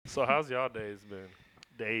So how's y'all days been?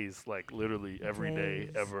 Days, like literally every day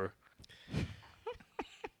Days. ever.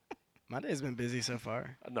 My day's been busy so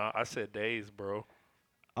far. No, I said days, bro.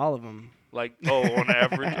 All of them. Like, oh, on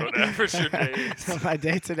average, your days. My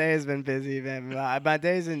day today has been busy, man. My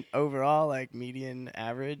days in overall, like median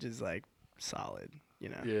average, is like solid. You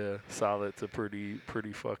know. Yeah, solid to pretty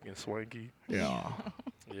fucking swanky. Yeah.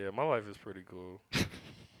 Yeah, my life is pretty cool.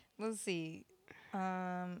 Let's see.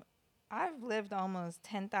 I've lived almost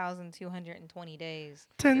 10,220 days.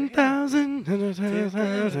 10,000.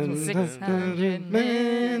 600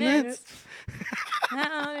 minutes.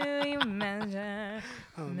 How do you measure?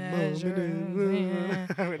 Measure. We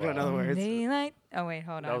don't know the words. Daylight. Oh wait,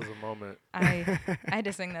 hold That on. was a moment. I had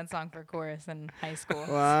to sing that song for chorus in high school.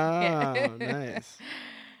 Wow, Yeah. nice.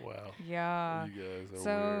 Wow. Yeah. You guys are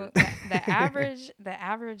So weird. the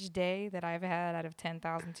average day that I've had out of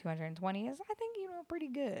 10,220 is, I think, pretty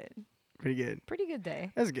good. Pretty good. Pretty good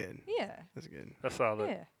day. That's good. Yeah. That's good. That's solid.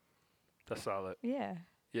 Yeah. That's solid. Yeah.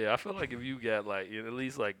 Yeah, I feel like if you got like at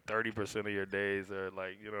least like 30% of your days are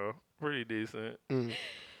like pretty decent. Mm,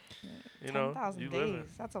 You know, 10,000 you days. living.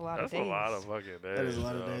 That's a lot That's of days. a lot of fucking days. that is a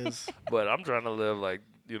lot of so. days. But I'm trying to live like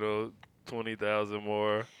 20,000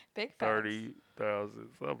 more, Big facts. 30,000,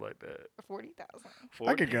 something like that. 40,000.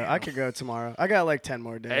 I could go. I could go tomorrow. I got like 10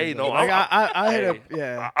 more days. Hey, though. no, like, I'm- I hit hey, up.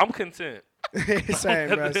 Yeah. I'm content. Same, At bro. the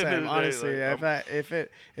end of Same. the day, Honestly, like, if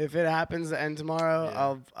it happens to end tomorrow,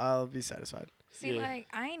 Yeah. I'll be satisfied. See, Yeah. like,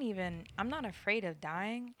 I'm not afraid of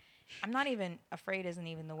dying. I'm not even afraid isn't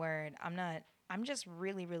even the word. I'm just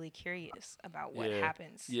really, really curious about what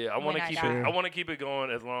happens. Yeah, I when want to keep die. it. I want to keep it going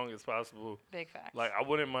as long as possible. Big facts. Like I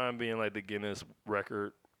wouldn't mind being like the Guinness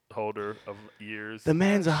record holder of years. The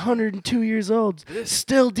man's 102 years old, This-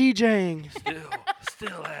 still DJing.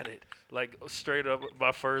 still at it. Like straight up,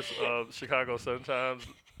 my first Chicago Sun-Times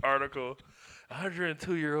article.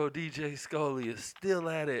 102-year-old DJ Scully is still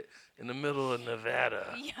at it in the middle of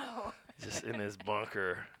Nevada, Yo. just in his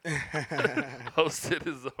bunker, hosted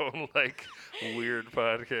his own like weird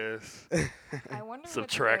podcast. I wonder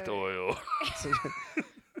Subtract what oil.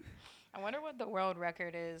 I wonder what the world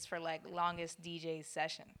record is for like longest DJ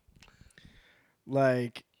session.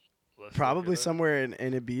 Like Let's probably look it up. somewhere in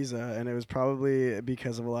Ibiza, and it was probably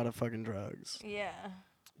because of a lot of fucking drugs. Yeah.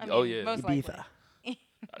 Oh, yeah. Most Ibiza. likely.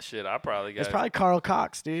 Shit, I probably got. It's probably Carl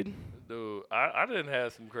Cox, dude. Dude, I didn't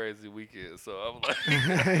have some crazy weekends, so I'm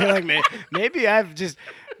like, You're like, maybe I've just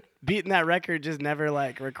beaten that record, just never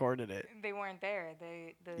like recorded it. They weren't there.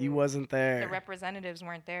 You wasn't The there. representatives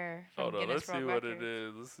weren't there from hold on, Guinness let's see World what Records. it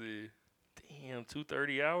is. Let's see. Damn,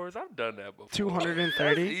 230 hours. I've done that before. 230?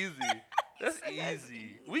 That's easy. That's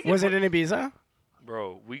easy. We Was could it in Ibiza?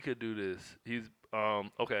 Bro, we could do this. He's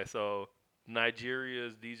okay, so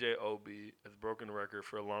Nigeria's DJ Obi has broken the record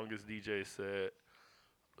for longest DJ set.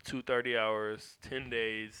 230 hours, 10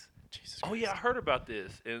 days. Jesus Oh yeah, I heard about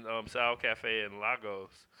this in Sal Cafe in Lagos.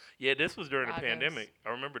 Yeah, this was during the Lagos. pandemic. I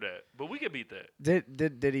remember that. But we could beat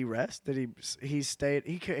that. Did he rest? Did he stayed?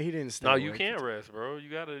 He didn't stay. No, you awake. can't rest, bro. You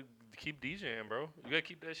gotta keep DJing, bro. You gotta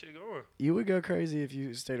keep that shit going. You would go crazy if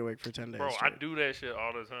you stayed awake for 10 days. Bro, I straight. do that shit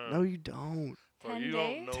all the time. No, you don't. Bro, 10 you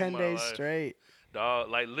days? don't know 10 my days life. straight. Dog,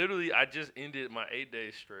 like literally, I just ended my 8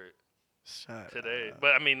 days straight Shut today. up.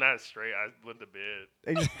 But I mean, not straight. I went to bed.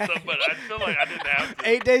 Exactly. So, but I feel like I didn't have to.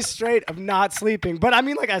 8 days straight of not sleeping. But I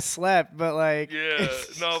mean, like I slept, but like. Yeah,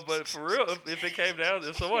 no, but for real, if it came down,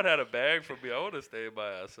 if someone had a bag for me, I would have stayed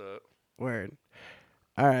by ass up. Word.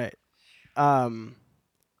 All right.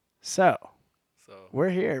 So So, we're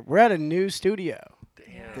here. We're at a new studio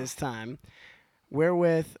damn. this time. We're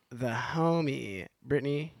with the homie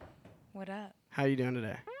Brittany. What up? How you doing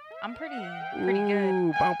today? I'm pretty good.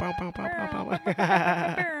 Ooh, bow, bow, bow, bow, bow,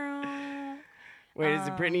 bow. Wait, is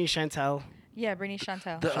it Brittany Chantel? Yeah, Brittany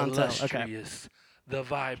Chantel. The Chantel, okay. illustrious, the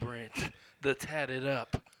vibrant, the tatted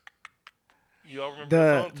up. You all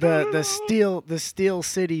remember The song? the Steel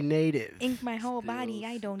City native. Ink my whole Still body.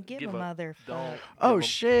 I don't give a motherfucker. Don't. Oh give a-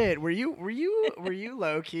 shit! Were you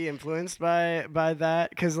low key influenced by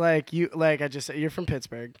that? Cause like I just said, you're from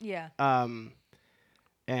Pittsburgh. Yeah.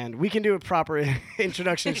 And we can do a proper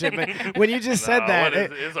introduction shit. But when you just said Nah, that, what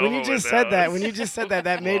is it? It's when you over just with said now. that, when you just said that,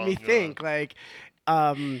 that made me Long gone. think like,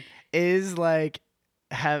 is like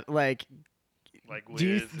have like. Like, Do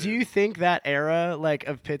you Wiz do you and- think that era like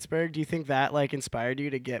of Pittsburgh? Do you think that like inspired you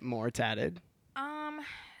to get more tatted? I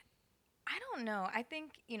don't know. I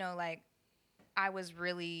think, like I was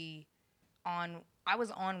really on I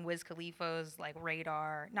was on Wiz Khalifa's like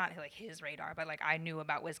radar, not like his radar, but like I knew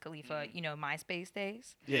about Wiz Khalifa, you know, MySpace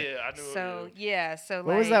days. Yeah, I knew. So yeah, so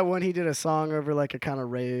What was that one he did a song over like a kind of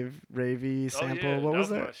ravey sample? yeah, What that was was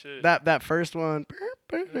that? my shit. That first one.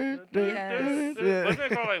 Wasn't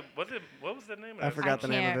it called like? What was the name of that? I forgot the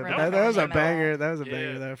name can't of it. But remember that was the a name at all. banger. That was a Yeah.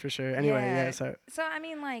 banger though for sure. Anyway, yeah. So So I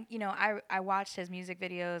mean, like, you know, I watched his music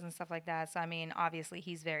videos and stuff like that. So I mean, obviously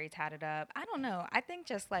he's very tatted up. I don't know. I think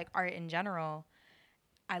just like art in general,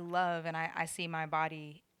 I love and I see my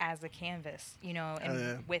body as a canvas, you know, and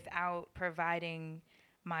yeah. without providing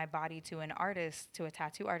my body to an artist, to a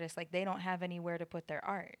tattoo artist, like they don't have anywhere to put their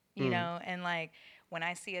art, you know? And like when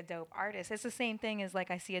I see a dope artist, it's the same thing as like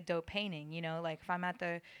I see a dope painting, you know? Like if I'm at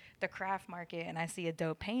the craft market and I see a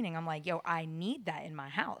dope painting, I'm like, yo, I need that in my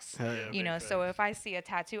house. hell yeah. You know, so if I see a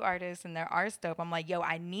tattoo artist and their art's dope, I'm like, yo,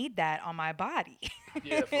 I need that on my body.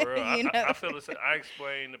 Yeah, for real. You know? I feel the same. I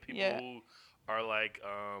explain to people Yeah. who are like,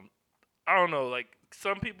 I don't know, like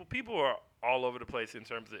some people are all over the place in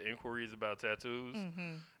terms of inquiries about tattoos.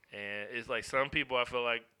 And it's like some people I feel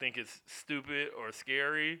like think it's stupid or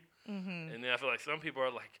scary. And then I feel like some people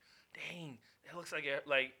are like, dang, that looks like it.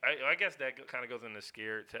 Like I guess that kind of goes in the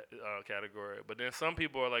scared category. But then some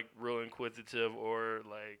people are like real inquisitive or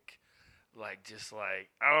like just like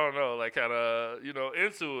I don't know, like kind of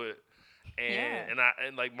into it.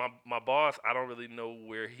 And like my boss, I don't really know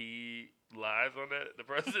where he lies on that. The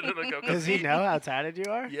president of the company. Does he know how tatted you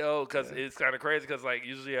are? Yo, because it's kind of crazy. Because like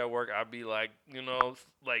usually at work, I'd be like,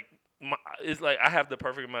 like it's like I have the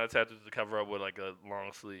perfect amount of tattoos to cover up with like a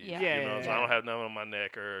long sleeve. Yeah. Yeah, So I don't have none on my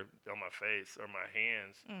neck or on my face or my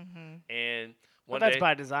hands. And Well, one that's day,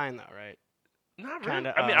 by design though, right? not really.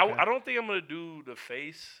 kinda- I mean, okay. I don't think I'm gonna do the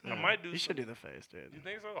face. I might do. You should do the face, dude. You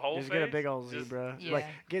think so? Whole Just face? get a big old Just- zebra. Yeah. Like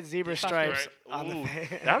get zebra Fuck stripes Right. on the Ooh, face.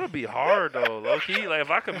 that would be hard though, low key. Like if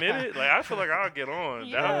I committed, like I feel like I'll get on.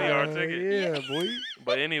 That would be our ticket. Yeah, boy.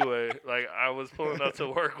 But anyway, like I was pulling up to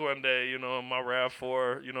work one day, in my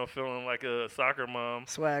RAV4, feeling like a soccer mom,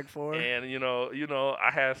 Swag 4. and I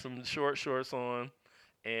had some short shorts on,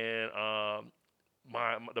 and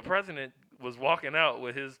the president was walking out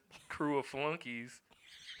with his crew of flunkies.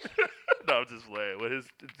 No, I'm just playing with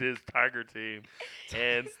his Tiger team,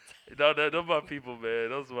 and no, those are my people, man.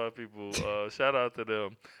 Those are my people. Shout out to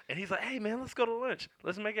them. And he's like, "Hey, man, let's go to lunch.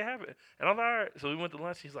 Let's make it happen." And I'm like, "All right." So we went to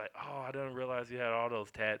lunch. He's like, "Oh, I didn't realize you had all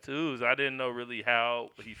those tattoos. I didn't know really how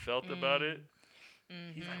he felt about it."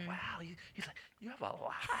 He's like, "Wow." He's like, "You have a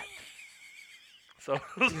lot." So it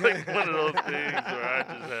was like one of those things where I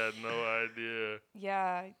just had no idea.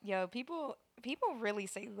 Yeah, yo, people really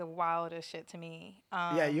say the wildest shit to me.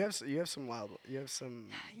 Yeah, you have some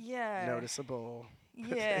yeah, noticeable.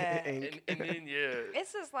 yeah. ink. And then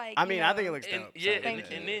It's just like I mean, I think it looks and dope. yeah, so- Thank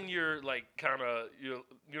you. and then you're like kind of you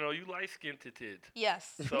light skinned to tits.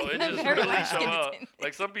 yes. So it just Very really light show skinned up. tinted.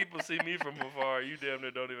 Like some people see me from afar, you damn near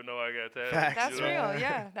don't even know I got tattoos. Facts. That's you know? real.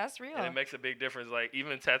 Yeah, that's real. And it makes a big difference. Like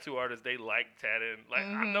even tattoo artists, they like tatting. Like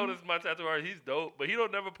I noticed my tattoo artist, he's dope, but he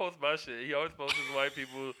don't never post my shit. He always posts his white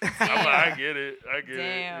people. I'm like, I get it.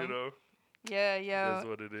 Damn. Yeah, yo. That's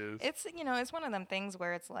what it is. It's it's one of them things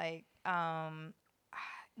where it's like,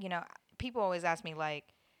 people always ask me like,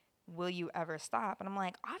 will you ever stop? And I'm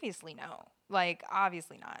like, obviously no. Like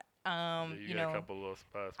obviously not. You got a couple little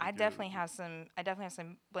spots. I definitely have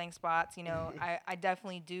some blank spots. I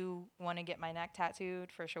definitely do want to get my neck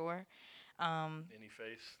tattooed for sure. Any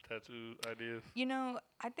face tattoo ideas?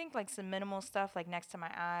 I think like some minimal stuff like next to my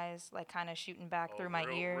eyes, like kind of shooting back through my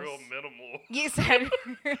ears. Real minimal. You said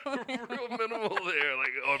Real minimal there,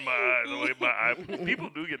 like on my eyes. Like my eye. People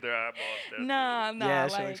do get their eyeballs tattooed. No, Yeah,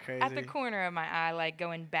 that shit like looks at the crazy. corner of my eye, like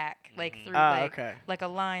going back, like through okay. like a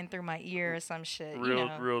line through my ear or some shit.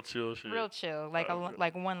 Real chill shit. Real chill, like Okay.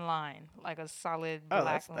 like one line, like a solid Oh,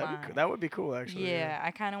 black that'd line. be cool. That would be cool actually. Yeah,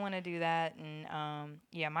 I kind of want to do that, and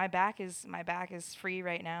my back is free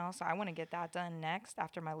right now, so I want to get that done next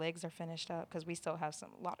after my legs are finished up because we still have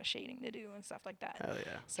a lot of shading to do and stuff like that. Hell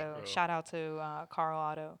yeah. So Bro. shout out to Carl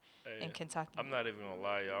Otto Hey, in Kentucky. I'm not even gonna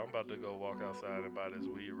lie, y'all. I'm about to go walk outside and buy this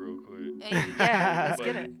weed real quick. Hey, yeah, let's But-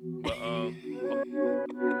 get it. But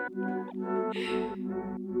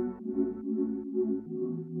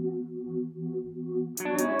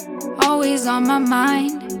Always on my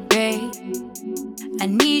mind, babe. I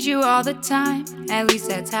need you all the time. At least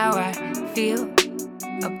that's how I feel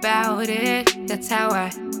about it. That's how I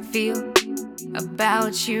feel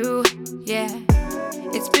about you. Yeah,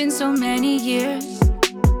 it's been so many years.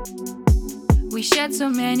 We shed so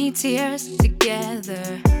many tears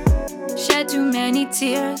together. Shed too many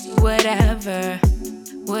tears, whatever.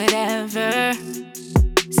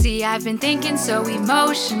 See, I've been thinking so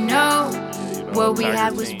emotional. What we Tiger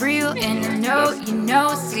had was Team. real in the note, you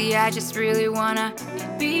know. See, I just really wanna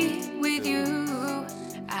be with you.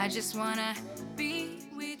 I just wanna be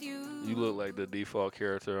with you. You look like the default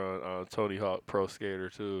character on Tony Hawk Pro Skater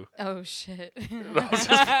too. Oh shit. I'm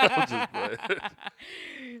just playing.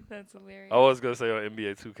 That's hilarious. I was gonna say on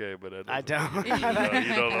NBA 2K, but that I doesn't- don't.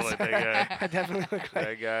 You don't look like that guy. I definitely look like.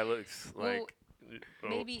 That guy looks Well, like.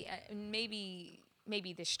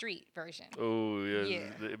 Maybe the street version. Oh yeah. Yeah.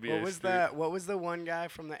 The NBA What was street. that? What was the one guy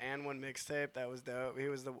from the And One mixtape that was dope? He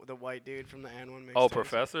was the white dude from the And One mixtape. Oh,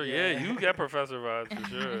 Professor? Yeah, Yeah. you got Professor vibes for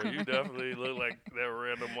sure. You definitely look like that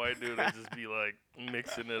random white dude that just be like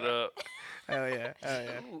mixing it up. Oh yeah. Oh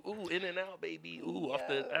yeah. Ooh, in and out, baby. Ooh,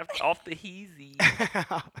 off the heezy.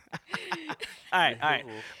 All right. All right.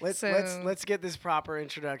 Ooh. Let's get this proper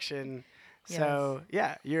introduction. So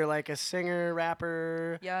yeah, you're like a singer,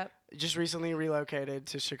 rapper. Yep. Just recently relocated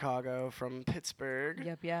to Chicago from Pittsburgh.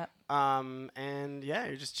 Yep. And yeah,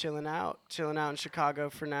 you're just chilling out in Chicago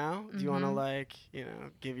for now. Do you want to Mhm. like,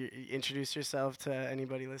 introduce yourself to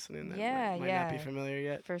anybody listening that Yeah, might not be yeah. familiar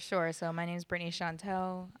yet? For sure. So my name is Brittany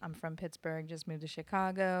Chantel. I'm from Pittsburgh. Just moved to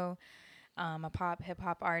Chicago. I'm a pop hip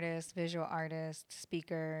hop artist, visual artist,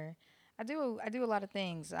 speaker. I do a lot of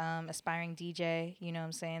things. Aspiring DJ. You know what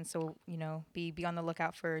I'm saying. So be on the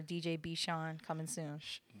lookout for DJ B Sean coming soon.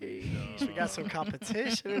 Sheesh, we got some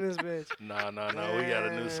competition in this bitch. Nah. We got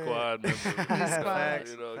a new squad member.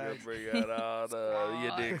 Facts, You know, gonna facts. bring out all the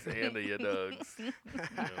your dicks and the your dugs.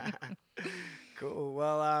 Yeah. Cool.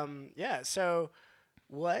 Well, yeah. So,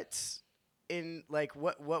 what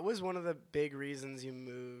was one of the big reasons you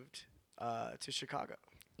moved to Chicago?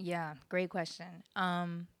 Yeah, great question.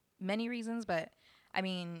 Many reasons, but I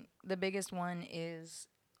mean, the biggest one is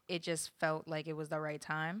it just felt like it was the right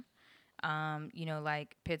time.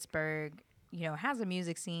 Like Pittsburgh, has a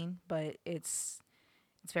music scene, but it's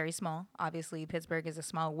very small. Obviously, Pittsburgh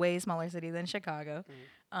is way smaller city than Chicago.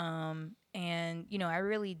 And I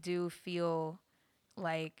really do feel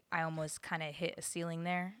like I almost kind of hit a ceiling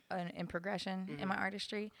there in progression in my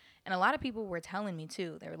artistry. And a lot of people were telling me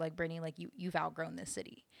too. They were like, Brittany, like you've outgrown this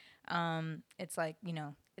city. It's like,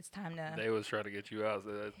 it's time to. They was trying to get you out. So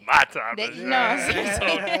it's my time. They- to no, shine. seriously.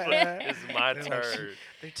 It's my They're like, turn.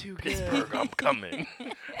 They're too good. Pittsburgh, I'm coming.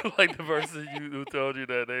 Like the person who told you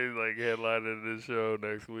that they like headlining this show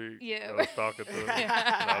next week. Yeah. I was talking to them. No,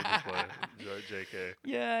 I'm just playing. JK.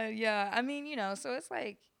 Yeah. I mean, so it's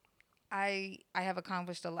like I have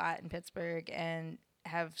accomplished a lot in Pittsburgh and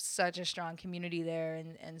have such a strong community there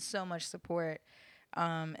and so much support.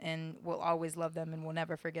 And we'll always love them and we'll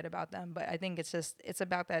never forget about them. But I think it's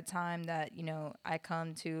about that time that, I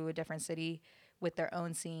come to a different city with their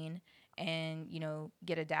own scene and,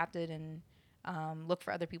 get adapted and look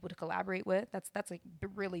for other people to collaborate with. That's a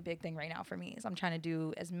really big thing right now for me is I'm trying to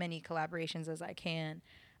do as many collaborations as I can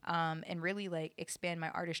and really like expand my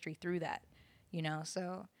artistry through that,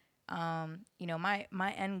 So,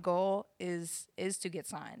 my end goal is to get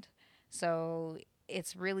signed. So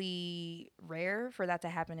it's really rare for that to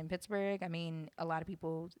happen in Pittsburgh. I mean, a lot of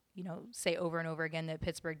people, say over and over again that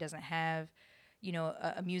Pittsburgh doesn't have,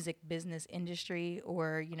 a music business industry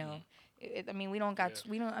or, we don't got,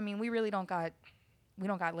 we really don't got,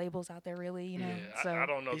 labels out there really, Yeah, So I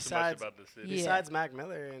don't know Besides- too much about the city. Yeah. Besides Mac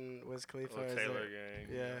Miller and Wiz Khalifa, Or is Taylor there-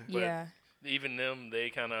 Gang. yeah. But yeah. even them, they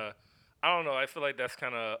kind of, I don't know. I feel like that's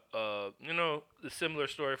kind of, a similar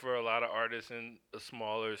story for a lot of artists in a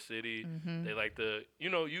smaller city. Mm-hmm. They like to,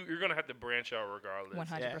 you're gonna have to branch out regardless.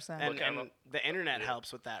 100%. And, What kind and the internet yeah.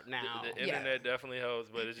 helps with that now. The internet definitely helps,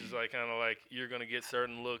 but it's just like kind of like you're gonna get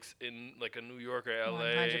certain looks in like a New York or LA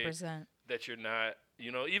 100%. that you're not.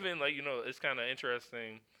 Even like it's kind of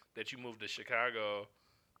interesting that you moved to Chicago.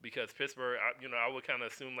 Because Pittsburgh, I would kind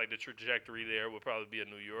of assume like the trajectory there would probably be in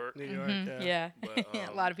New York. New York, Mhm. yeah. Yeah. But,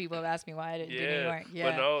 A lot of people have asked me why I didn't do New York. Yeah.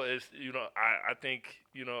 But no, it's I think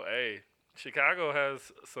hey, Chicago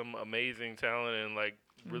has some amazing talent and like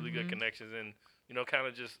really good Mhm. connections and kind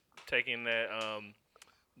of just taking that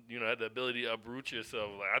the ability to uproot yourself.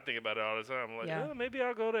 Like I think about it all the time. I'm like, Yeah. oh, maybe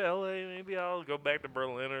I'll go to LA, maybe I'll go back to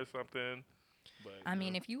Berlin or something. But I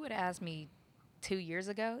mean, if you would have asked me 2 years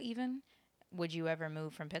ago, even, would you ever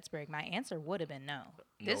move from Pittsburgh? My answer would have been no.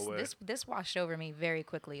 No way. This washed over me very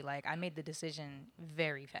quickly. Like I made the decision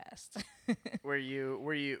very fast.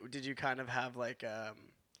 Did you kind of have like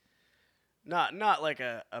not like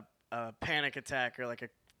a panic attack or like a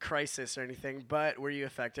crisis or anything, but were you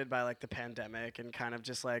affected by like the pandemic and kind of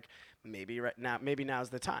just like maybe now's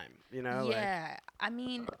the time, Yeah, I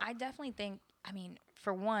mean, I definitely think. I mean,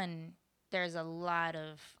 for one, there's a lot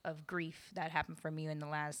of grief that happened for me in the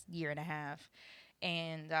last year and a half,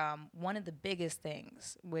 And one of the biggest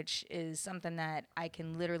things, which is something that I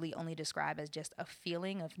can literally only describe as just a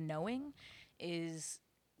feeling of knowing, is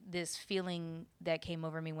this feeling that came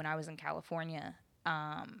over me when I was in California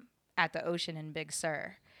at the ocean in Big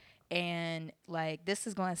Sur. And like, this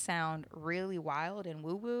is going to sound really wild and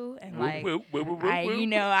woo woo. And like,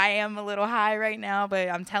 I am a little high right now, but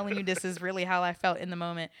I'm telling you, this is really how I felt in the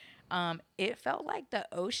moment. It felt like the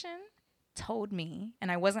ocean told me, and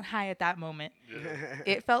I wasn't high at that moment.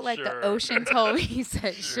 It felt like the ocean told me. He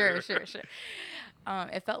said, sure.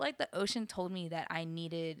 It felt like the ocean told me that I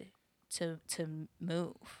needed to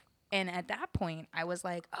move. And at that point, I was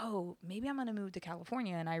like, oh, maybe I'm gonna move to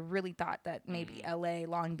California. And I really thought that maybe LA,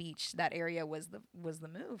 Long Beach, that area was the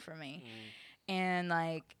move for me. And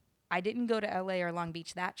like, I didn't go to LA or Long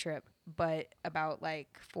Beach that trip, but about like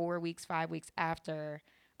 4 weeks, 5 weeks after,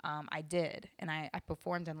 I did, and I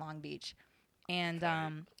performed in Long Beach, and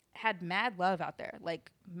had mad love out there,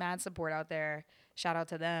 like mad support out there. Shout out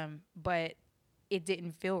to them, but it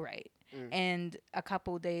didn't feel right. And a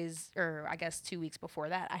couple days, or I guess 2 weeks before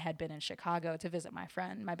that, I had been in Chicago to visit my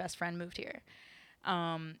friend. My best friend moved here,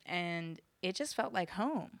 and it just felt like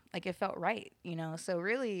home. Like, it felt right, you know? So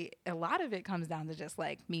really, a lot of it comes down to just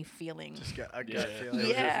like me feeling. Just got a gut feeling.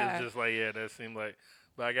 It's just like, yeah, that seemed like.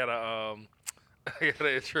 But I got an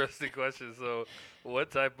interesting question. So,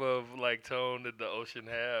 what type of like tone did the ocean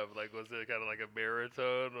have? Like, was it kind of like a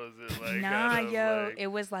baritone? Was it like it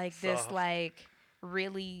was like soft, this like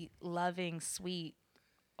really loving, sweet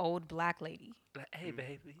old black lady. Like, hey,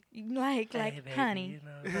 baby. Like, hey, baby, honey.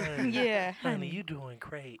 You know, honey. Yeah, honey, you doing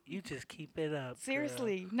great. You just keep it up.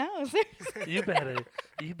 Seriously, girl. no, seriously. You better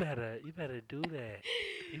do that.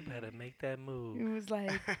 You better make that move. It was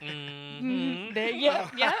like,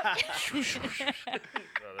 Yep. No,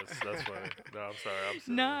 that's funny. No, I'm sorry. I'm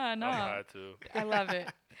silly. No. I'm high too. I love it.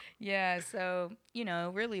 Yeah, so, you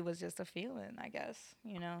know, really was just a feeling, I guess,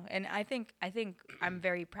 you know. And I think I'm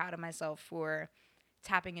very proud of myself for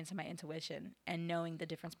tapping into my intuition and knowing the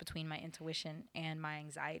difference between my intuition and my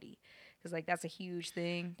anxiety. Because, like, that's a huge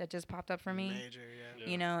thing that just popped up for me. Major, yeah.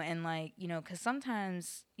 You know, and, like, you know, because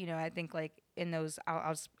sometimes, you know, I think, like, in those,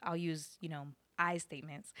 I'll use, you know, I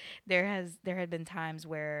statements. There had been times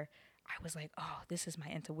where I was like, oh, this is my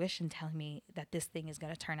intuition telling me that this thing is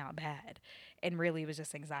going to turn out bad. And really it was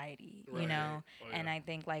just anxiety, you know? Oh, yeah. And I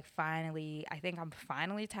think, like, I'm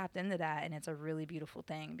finally tapped into that. And it's a really beautiful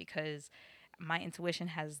thing because my intuition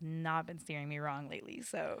has not been steering me wrong lately.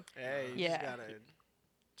 So, hey, you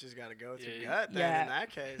just gotta go with your gut. Then Yeah. in that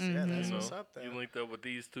case, yeah, that's what's up there. You linked up with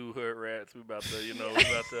these two hood rats. We about to,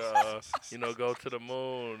 you know, go to the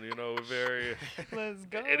moon. You know, we're very. let's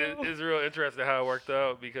go. It's real interesting how it worked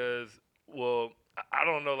out because, well, I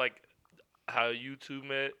don't know like how you two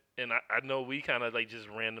met, and I know we kind of like just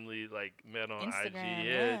randomly like met on Instagram, IG.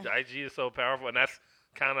 Yeah, IG is so powerful, and that's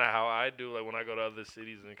kind of how I do. Like when I go to other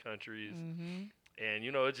cities and countries. Mm-hmm. And,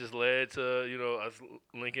 you know, it just led to, you know, us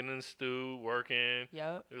Lincoln and Stu working.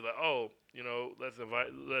 Yep. It was like, oh, you know, let's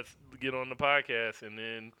get on the podcast. And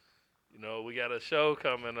then, you know, we got a show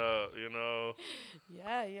coming up, you know.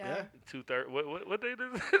 Yeah. 2:30. What date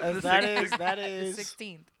is it? That is The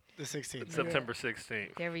 16th. the 16th. September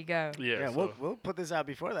 16th. There we go. Yeah, we'll put this out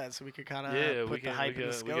before that so we could kind of put the hype in the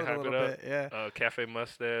we scope can a hype little it up. bit. Yeah. Cafe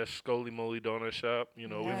Mustache, Scully Moly Donut Shop. You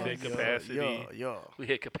know, Yes. we hit capacity. Yo. We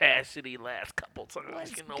hit capacity last couple times.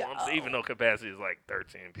 Let's you know, go. Even though capacity is like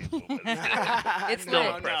 13 people. But It's still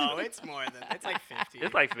lit. impressive. No, it's more than. It's like 50.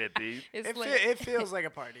 it's like 50. It feels like a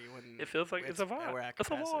party when It feels like it's a vibe. we're at It's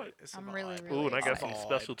a capacity. vibe. It's a I'm vibe. really Ooh, and I got some excited.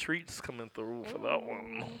 special treats coming through for that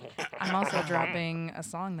one. I'm also dropping a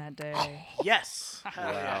song that day. Yes.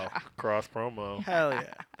 Hell Wow. yeah. Cross promo. Hell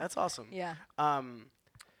yeah. That's awesome. Yeah.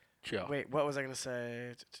 Chill. Wait, what was I gonna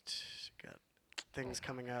say? Got things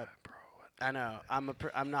coming up. Bro, I know.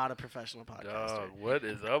 I'm not a professional podcaster. dog, what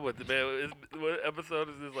is up with the man? What episode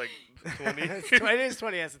is this? Like 20? It is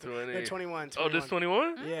 20. Yes, it's 20. 21. Oh, this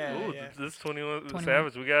 21? Yeah, Ooh, yeah. this 21. 21.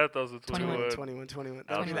 Savage. We got those with 21. 21.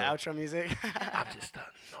 That'll be the outro music. I'm just stunning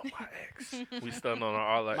on my ex. We stunning on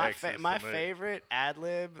all our exes. my tonight. favorite ad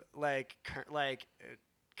lib, like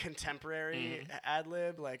contemporary ad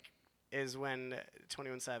lib, like is when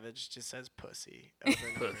 21 Savage just says pussy over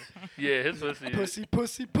and over. Yeah, his pussy.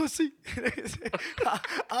 pussy.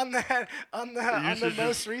 on the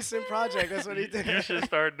most recent project, that's what he did. You should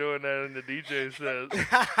start doing that in the DJ says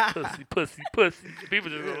pussy. People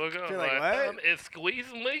just gonna look up Be like, what? It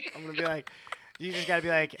squeezed me. I'm gonna be like, you just gotta be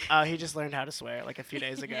like, he just learned how to swear like a few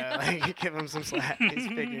days ago. Like, give him some slack. He's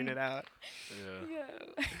figuring it out. Yeah.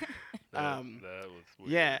 Um, that was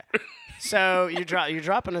weird. Yeah. So you're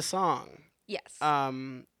dropping a song. Yes.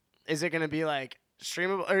 Is it gonna be like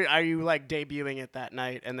streamable, or are you like debuting it that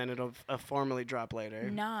night and then it'll formally drop later?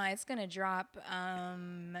 Nah, it's gonna drop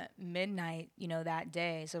midnight, that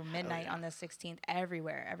day. So midnight yeah. on the 16th,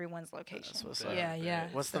 everywhere, everyone's location. That's what's up. Yeah, yeah.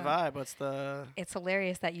 What's the So vibe? What's the? It's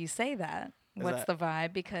hilarious that you say that. What's that- the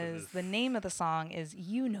vibe? Because the name of the song is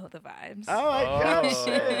 "You Know the Vibes." Oh my gosh! Oh.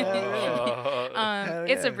 Shit. Hell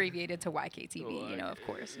It's yeah. abbreviated to YKTV, of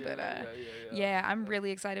course. Yeah, But yeah. yeah, I'm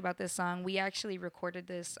really excited about this song. We actually recorded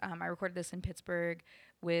this. I recorded this in Pittsburgh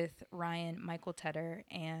with Ryan, Michael Tedder,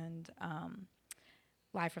 and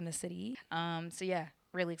Live from the City. So yeah,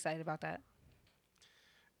 really excited about that.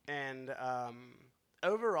 And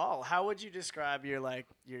overall, how would you describe your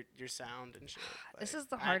your sound and shit? This is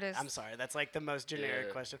the I'm hardest- sorry, that's like the most generic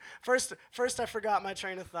Yeah. question. First, I forgot my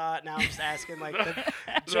train of thought. Now I'm just asking like the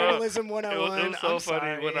journalism It 101. was so I'm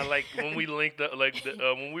funny when sorry. when we linked up,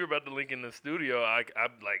 when we were about to link in the studio.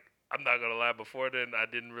 I'm not gonna lie. Before then, I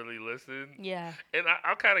didn't really listen, Yeah. and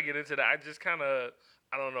I'll kind of get into that. I just kind of,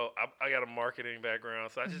 I don't know. I got a marketing background,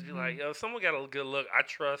 so I just be like, yo, if someone got a good look, I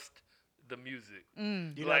trust the music.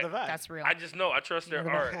 Mm, You like, know the vibe. that's real. I just know. I trust their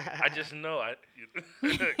Yeah. art. I just know.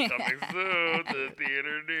 Coming soon to the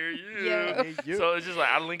theater near you. Yeah. You- So it's just like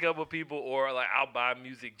I link up with people, or like I'll buy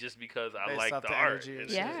music just because I Based like off the the art. energy and And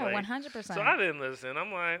shit. it's Yeah, like- 100%. So I didn't listen.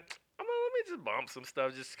 I'm like, let me just bump some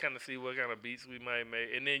stuff, just kind of see what kind of beats we might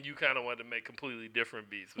make. And then you kind of wanted to make completely different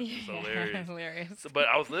beats, which is hilarious. Hilarious. So, but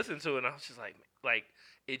I was listening to it, and I was just like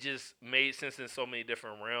it just made sense in so many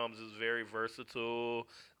different realms. It was very versatile.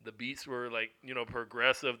 The beats were like,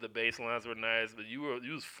 progressive. The bass lines were nice, but you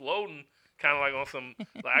was floating kind of like on some,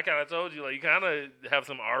 like I kind of told you, like you kind of have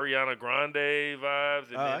some Ariana Grande vibes,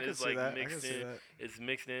 and Oh, I then can it's see like that. I can mixed see in. that. It's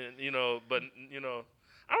mixed in, but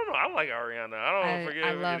I don't know. I like Ariana. I don't forget I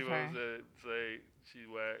if love anyone her. say she's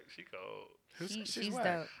whack. She cold. She's whack.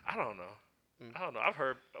 dope. I don't know. I've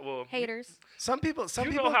heard. Well, Haters. Some people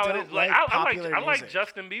you know how don't it is. like I popular like music.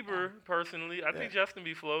 Justin Bieber personally. I think Justin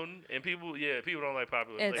be floating, and people don't like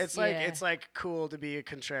popular. It's- It's like cool to be a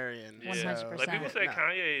contrarian. yeah. 100%. Like people say No.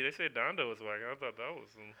 Kanye, they say Donda was whack. I thought that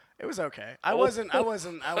was some. It was okay. I Oh. wasn't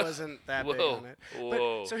that big Whoa. on it.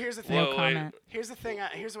 Whoa. But so here's the thing. No Whoa, comment. Here's the thing.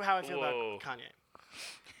 Here's how I feel Whoa. about Kanye.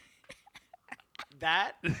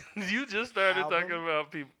 That You just started Album? talking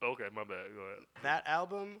about people. Okay, my bad. Go ahead. that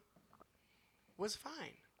album was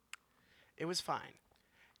fine. It was fine.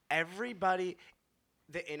 Everybody,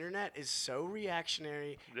 the internet is so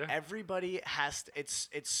reactionary. Yeah. Everybody has to, it's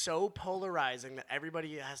so polarizing that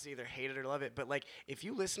everybody has to either hate it or love it. But like, if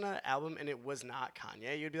you listen to that album and it was not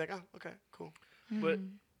Kanye, you'd be like, oh, okay, cool. But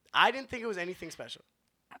I didn't think it was anything special.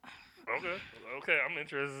 okay, I'm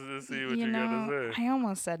interested to see what you you know, gotta say. I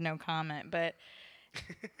almost said no comment, but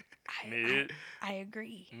Mid, I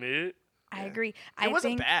agree. mid. I agree. It I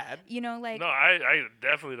wasn't think, bad. like No, I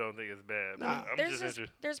definitely don't think it's bad. No. But I'm there's just interested.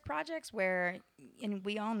 there's projects where, and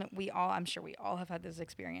we all I'm sure we all have had this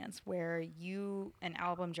experience where an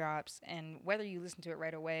album drops, and whether you listen to it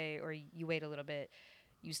right away or you wait a little bit,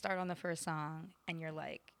 you start on the first song and you're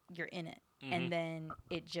in it. Mm-hmm. And then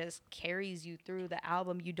it just carries you through the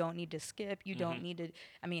album. You don't need to skip. You Mm-hmm. don't need to.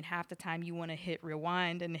 I mean, half the time you want to hit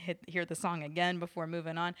rewind and hear the song again before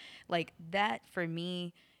moving on. Like that for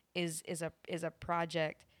me is a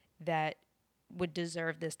project that would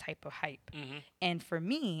deserve this type of hype. Mm-hmm. And for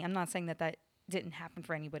me, I'm not saying that didn't happen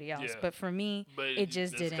for anybody else, Yeah. but for me, But it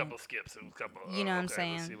just there's didn't. a couple skips and a couple. You know what I'm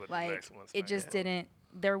okay, let's see saying? what the Like next one's it like. just didn't.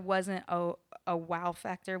 There wasn't a wow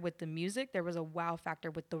factor with the music. There was a wow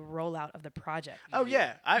factor with the rollout of the project. Oh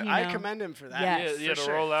yeah, I You know? commend him for that. Yes. Yeah, For the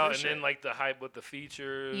sure, rollout, for and sure. then like the hype with the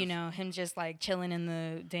features. You know, him just like chilling in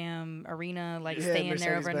the damn arena, like Yeah, staying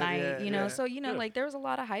there Mercedes-Benz, overnight. yeah, you know, yeah. so Yeah. like there was a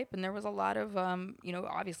lot of hype and there was a lot of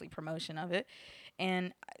obviously promotion of it.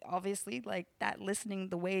 And obviously, like that listening,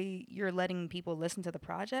 the way you're letting people listen to the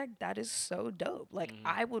project, that is so dope. Like Mm-hmm.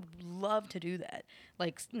 I would love to do that.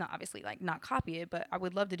 Like, no, obviously, like not copy it, but I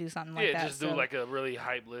would love to do something like Yeah, that. just do so- like a really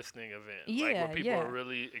hype listening event. Like Yeah, where people yeah. are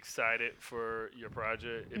really excited for your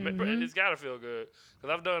project. Mhm. It's gotta feel good.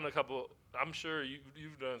 Because I've done a couple. I'm sure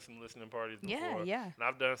you've done some listening parties before. Yeah, yeah. And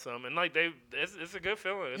I've done some, and like it's a good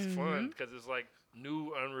feeling. It's fun because it's like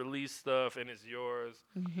new unreleased stuff and it's yours.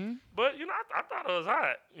 Mhm. But I thought it was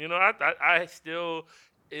hot. I still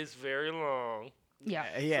it's very long.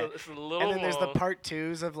 Yeah. Yeah. So it's a little. And then there's the long. part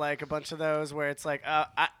twos of like a bunch of those where it's like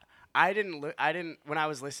I didn't when I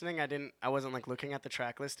was listening I wasn't like looking at the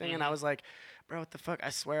track listing and I was like, bro, what the fuck? I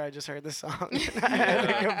swear I just heard this song. I had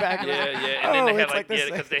to go back. and Yeah, like, yeah. And oh, then they had it's like this.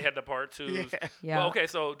 because they had the part twos. Yeah. Yeah. Well, okay,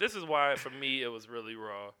 so this is why for me it was really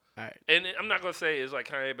raw. All right. And I'm not gonna say it's like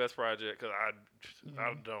Kanye's best project because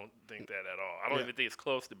I don't think that at all. I don't Yeah. even think it's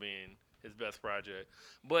close to being his best project.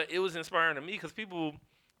 But it was inspiring to me because people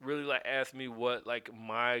really like ask me what like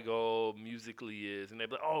my goal musically is, and they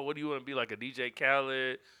be like, "Oh, what do you want to be, like a DJ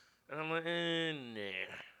Khaled?" And I'm like,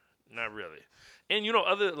 nah, not really. And you know,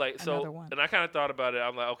 other like so, Another one. and I kind of thought about it.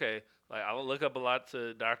 I'm like, okay, like I look up a lot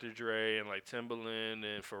to Dr. Dre and like Timbaland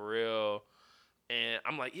and Pharrell, and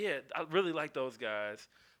I'm like, yeah, I really like those guys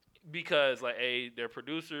because like, they're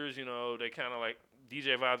producers. You know, they kind of like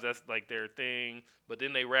DJ vibes. That's like their thing. But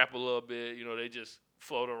then they rap a little bit. You know, they just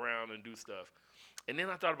float around and do stuff. And then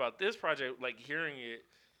I thought about this project, like hearing it,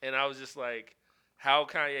 and I was just like, how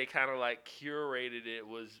Kanye kind of like curated it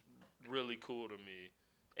was really cool to me.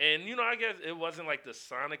 And you know, I guess it wasn't like the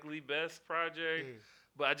sonically best project,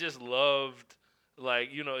 but I just loved,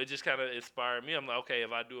 like, you know, it just kind of inspired me. I'm like, okay,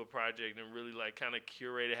 if I do a project and really like kind of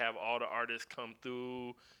curate it, have all the artists come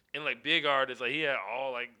through, and like big artists, like he had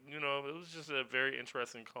all, like, you know, it was just a very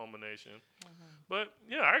interesting culmination. But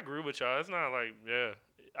yeah, I agree with y'all. It's not like, yeah,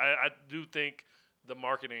 I do think the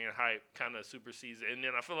marketing and hype kind of supersedes it, and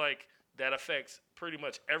then I feel like that affects pretty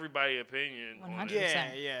much everybody's opinion on it.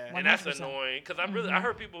 100%. Yeah. And that's 100%. annoying because I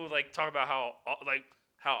heard people like talk about how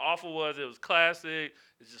awful it was classic,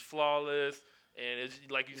 it's just flawless, and it's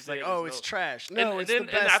like you It's said, like, oh, it's trash. No, and it's then,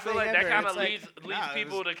 the best and I feel thing like that ever. kind of It's like, leads nah, it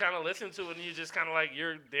people was- to kind of listen to it, and you just kind of like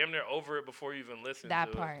you're damn near over it before you even listen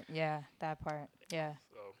That to part, yeah, that part, yeah. it.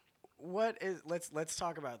 So. What is? Let's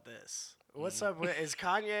talk about this. What's Mm-hmm. up with? Is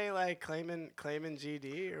Kanye like claiming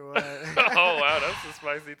GD or what? Oh wow, that's a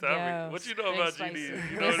spicy topic. Yo, What you know big about spicy.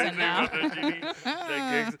 GD? You know Listen anything now. about that GD?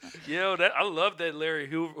 That gigs? Yo, I love that Larry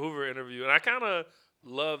Hoover interview, and I kind of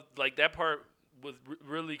loved like that part was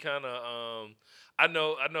really kind of. I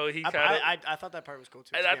know he kind of. I thought that part was cool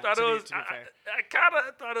too. And to I be- thought to it be- was. to be fair. I kind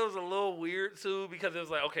of thought it was a little weird too because it was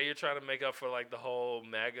like, okay, you're trying to make up for like the whole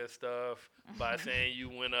MAGA stuff by saying you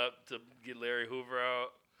went up to get Larry Hoover out.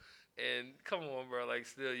 And come on, bro, like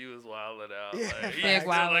still you was wilding out. Yeah, Like, you Big still,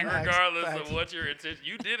 like wildin'. regardless Facts. of what your intention,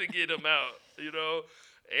 you didn't get him out, you know,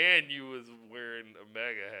 and you was wearing a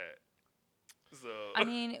MAGA hat. So I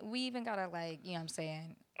mean, we even gotta like, you know what I'm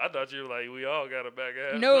saying? I thought you were like, we all got a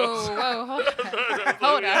MAGA hat. No, So- whoa, hold I was on. like,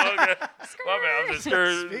 Hold we all on. got- My bad, I'm just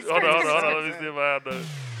scared. Speak Hold for on. yourself, Let me see if I have the.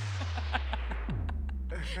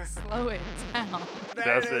 Slow it down.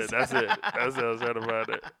 That's it. That's what I was trying to find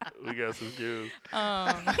it. We got some cues.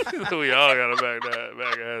 We all got to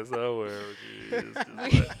back hat somewhere. It's just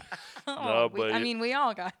like- Oh, but I mean, we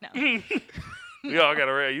all got now. we all got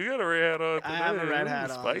a red. You got a red hat on today. I have a red Ooh,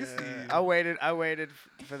 hat on. Spicy. Yeah. I waited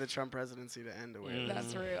for the Trump presidency to end to wear. Mm.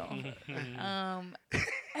 That's Mm-hmm.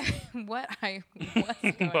 real. What I was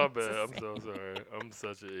going My to bad. I'm say so sorry. I'm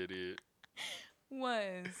such an idiot.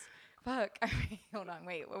 was, fuck. Hold on,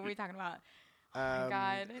 wait. What were we talking about?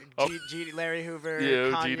 God. Oh. Larry Hoover.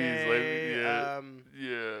 Yeah, Kanye, GD's like,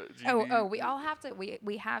 yeah. Yeah. Oh, we all have to.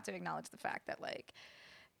 We have to acknowledge the fact that like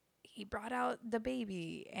he brought out the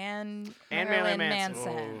baby and Marilyn Marilyn Manson.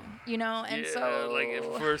 Manson. You know, and yeah, so like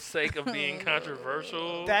for sake of being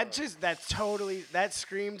controversial. that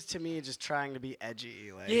screamed to me just trying to be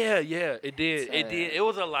edgy. Like, Yeah, it did. So- It did. It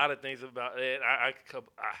was a lot of things about it. I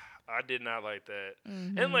did not like that.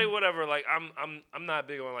 And like whatever. Like I'm not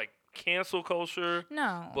big on like cancel culture.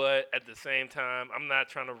 No. But at the same time, I'm not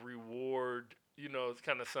trying to reward, you know, it's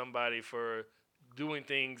kind of somebody for doing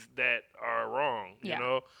things that are wrong, you Yeah.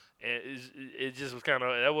 know? And it just was kind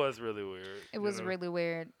of, that was really weird. It was you know? really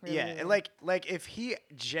weird. Really yeah, weird. and like if he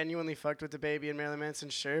genuinely fucked with the baby and Marilyn Manson,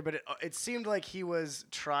 sure, but it seemed like he was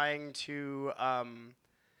trying to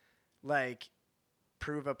like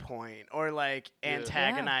prove a point or like Yeah.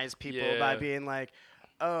 antagonize people Yeah. by being like,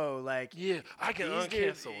 oh, like Yeah, I can these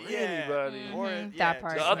dudes- uncancel yeah. anybody. Or Mhm, yeah, that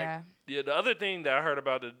part, the other- yeah. Yeah, the other thing that I heard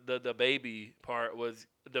about the baby part was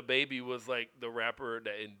the baby was like the rapper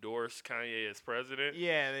that endorsed Kanye as president.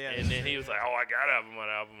 yeah. And then he was like, "Oh, I gotta have him on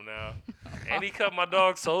the album now," and he cut my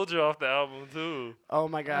dog Soldier off the album too. oh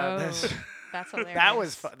my god, that's, That's hilarious. that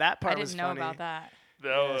was that I part didn't was know funny. about that. That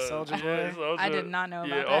Yeah, was Soulja yeah, Boy. Soulja- I did not know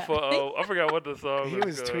yeah, about off that. of, I forgot what the song. He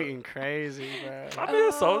was called. tweeting crazy, bro. I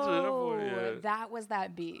mean, Soulja, that boy, yeah. That was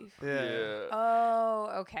that beef. Yeah. Oh,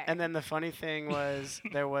 okay. And then the funny thing was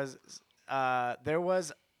there was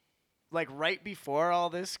like right before all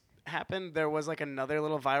this happened, there was like another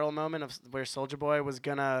little viral moment of where Soulja Boy was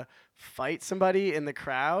gonna fight somebody in the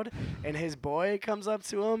crowd, and his boy comes up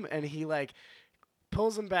to him and he like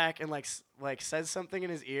pulls him back and like says something in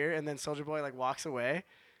his ear, and then Soulja Boy like walks away.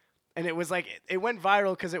 And it was like it went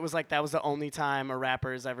viral because it was like that was the only time a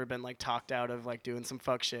rapper has ever been like talked out of like doing some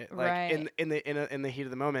fuck shit like Right. in the heat of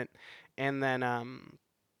the moment. And then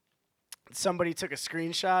somebody took a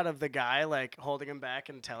screenshot of the guy like holding him back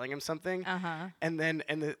and telling him something, and then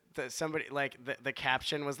the somebody like the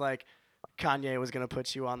caption was like, Kanye was gonna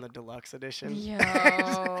put you on the deluxe edition.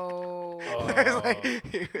 Yo. It was like,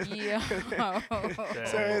 Yo.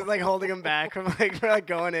 so it was like holding him back from like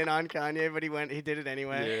going in on Kanye, but he did it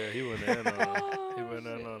anyway. Yeah, he went in on him. He went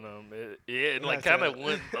in on him. Yeah, and like That's kind of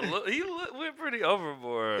went a little. Went pretty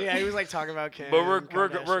overboard. Yeah, he was like talking about Kim. But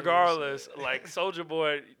Kardashian and regardless, shit. like Soulja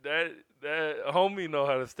Boy, that homie know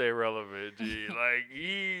how to stay relevant. G, like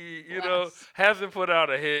he, hasn't put out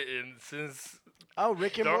a hit since. Oh,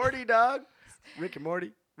 Rick and Dark- Morty, dog. Rick and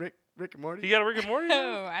Morty. Rick and Morty. He got a Rick and Morty.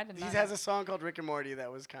 Oh, I did He not. has a song called Rick and Morty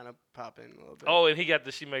that was kind of popping a little bit. Oh, and he got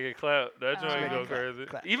the She Make It Clap. That Oh. joint She go Make It crazy.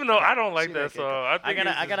 Clap. Even though I don't like She that Make It song, Clap. I think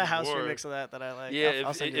I got a house boring. remix of that I like. Yeah,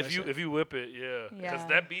 I'll send you if that you whip it, yeah, because Yeah.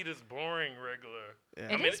 that beat is boring regular.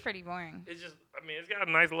 Yeah. It mean, is pretty boring. It's just, it's got a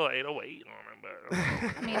nice little 808 on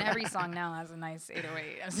it, I mean, every song now has a nice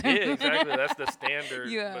 808. but yeah, exactly. That's the standard.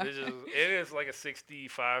 Yeah. But it is like a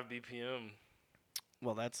 65 BPM.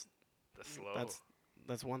 Well, that's Slow.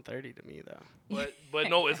 that's 130 to me though. But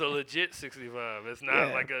no, it's a legit 65. It's not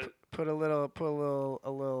Yeah, like a. Put a little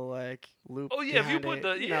like loop. Oh, yeah, if you behind put it.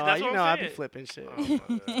 the- you yeah, know, that's what I'm I be saying. flipping shit. Oh,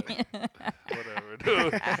 my God. Whatever,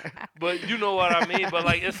 dude. But you know what I mean. But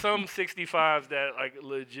like, it's some 65s that like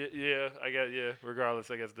legit. Yeah, regardless,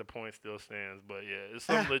 I guess the point still stands. But yeah, it's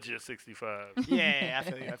some legit 65s. Yeah, I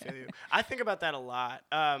feel you. I think about that a lot.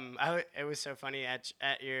 It was so funny at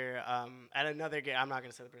your at another game. I'm not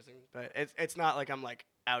gonna say the person, but it's not like I'm like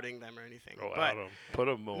outing them or anything. Oh, but Adam, put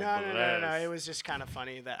them on no. blast. It was just kind of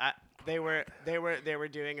funny that they were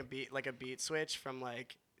doing a beat switch from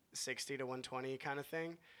like 60 to 120 kind of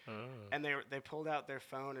thing, and they pulled out their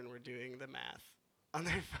phone and were doing the math on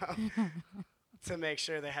their phone to make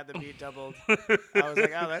sure they had the beat doubled. I was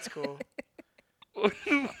like, oh, that's cool. What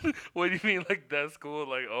do you mean, like that's cool?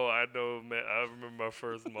 Like, oh, I know, man. I remember my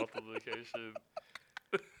first multiplication.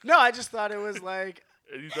 No, I just thought it was like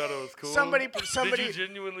And you thought it was cool. Somebody- Did you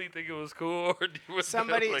genuinely think it was cool, or was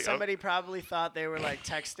somebody probably thought they were like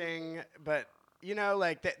texting, but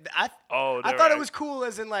like I they're thought it right. was cool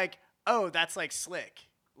as in like, oh, that's like slick.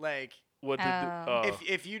 Like What did Oh.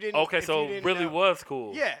 if you didn't okay, if so you didn't really know- was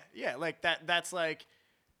cool. Yeah, like that's like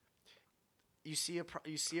you see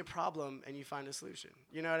a problem and you find a solution.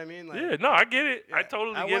 You know what I mean? Like, Yeah, no, I get it. I Yeah.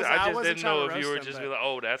 totally I get it. wasn't- I I just wasn't didn't trying know to if you were roast just them, be like,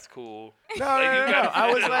 oh, that's cool. No, Like, you no. gotta-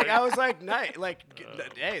 I was like, nice. Like,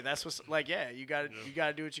 hey, that's what's like. Yeah, you gotta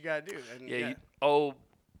do what you gotta do. And Yeah.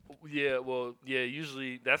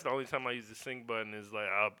 Usually that's the only time I use the sync button is like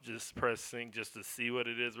I'll just press sync just to see what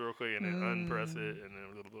it is real quick and then unpress it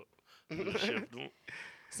and then shift.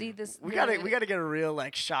 See this. we gotta get a real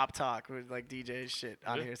like shop talk with like DJ shit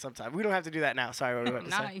on Yeah. here sometime. We don't have to do that now. Sorry, what were you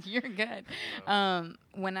about to say? You're good.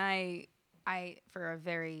 When I for a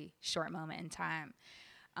very short moment in time,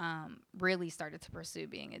 really started to pursue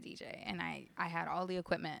being a DJ, and I had all the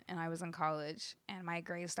equipment, and I was in college, and my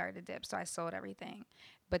grades started to dip, so I sold everything.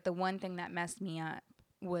 But the one thing that messed me up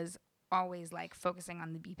was always like focusing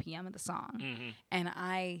on the BPM of the song, and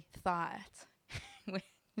I thought,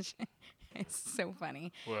 which it's so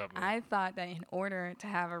funny. What happened? I thought that in order to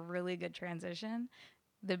have a really good transition,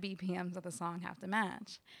 the BPMs of the song have to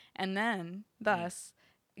match. And then, thus,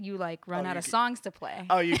 you like run out of songs to play.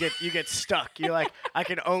 Oh, you get stuck. You're like, I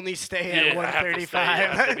can only stay at I have to stay- 135. I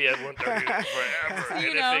have to be at 130 forever. And You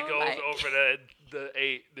if know, it goes like- over the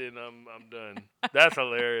 8, then I'm done. That's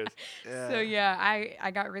hilarious. So yeah,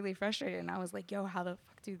 I got really frustrated, and I was like, yo, how the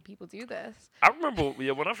fuck do people do this? I remember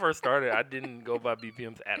when I first started, I didn't go by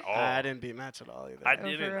BPMs at all. I didn't beat match at all either. I for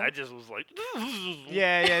didn't. real? I just was like,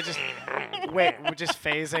 yeah, just we're just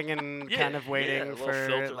phasing and Yeah, kind of yeah, waiting a little for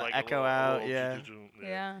filter, like a echo little- out. a little Yeah.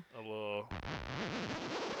 Yeah. A little.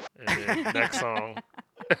 And then next song.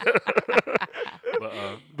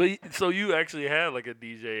 But so you actually had like a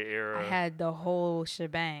DJ era. I had the whole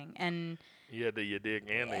shebang, and You had the You Dig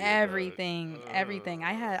and the everything.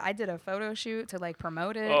 I did a photo shoot to like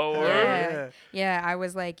promote it. Oh, word? Yeah, I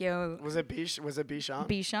was like, yo, Was it Bichon?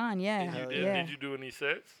 Bishan, yeah. Did you do any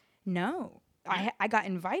sets? No. I got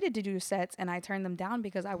invited to do sets, and I turned them down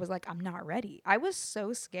because I was like, I'm not ready. I was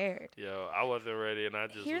so scared. Yo, I wasn't ready, and I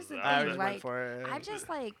just. Here's was, the I thing, always like, went for it. I just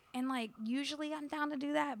like, and like, usually I'm down to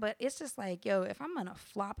do that, but it's just like, yo, if I'm gonna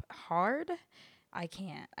flop hard, I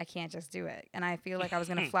can't just do it. And I feel like I was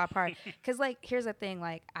gonna flop hard. Cause like, here's the thing,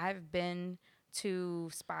 like, I've been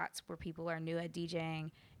to spots where people are new at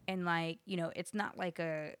DJing, and like, it's not like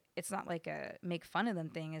a make fun of them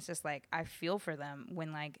thing. It's just like, I feel for them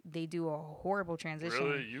when like they do a horrible transition.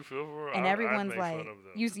 Really, you feel for it? And I'd everyone's make like, fun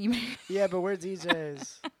of them. Yeah, but we're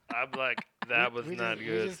DJs. I'm like, That was we not just,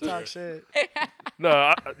 good. We just sir. talk shit.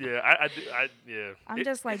 No, yeah. I'm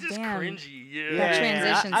just like, it's just damn. cringy. Yeah, That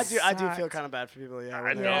yeah, transition I do feel sucked. kind of bad for people. Yeah, I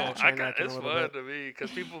when know. they're Yeah. train wrecking a It's little fun bit. to me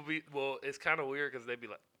because people be it's kind of weird because they be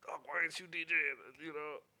like, "Oh, why aren't you DJing?" You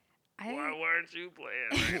know, why aren't you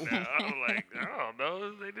playing right now? I'm like, I don't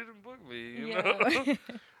know. They didn't book me. You know.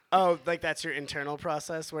 Oh, like that's your internal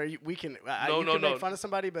process where we can you can make fun of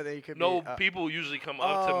somebody, but then you could No, be, people usually come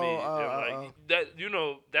up to me and like oh. that. You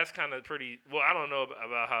know, that's kind of pretty. Well, I don't know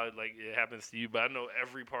about how like it happens to you, but I know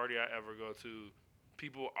every party I ever go to,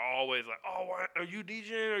 people are always like, "Oh, why are you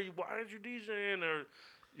DJing? Why aren't you DJing?" Or,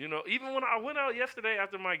 you know, even when I went out yesterday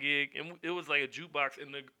after my gig and it was like a jukebox,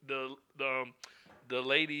 and the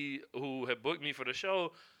lady who had booked me for the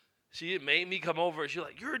show, she had made me come over. She's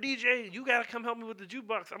like, "You're a DJ. You gotta come help me with the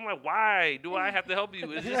jukebox." I'm like, "Why do I have to help you?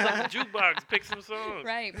 It's just like a jukebox. Pick some songs."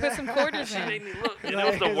 Right. Put some quarters She in. made me look. And Like, it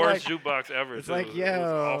was the it's worst like- jukebox ever. It's too. like, It was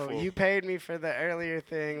yo, awful. you paid me for the earlier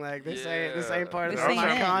thing. Like this ain't part of This my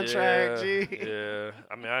ain't it. contract. Yeah, G. yeah.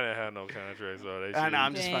 I mean, I didn't have no contract, so they. I know.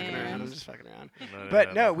 I'm shouldn't- just fucking Damn. around. I'm just fucking around. No, they But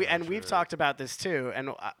had no, we've contract. talked about this too,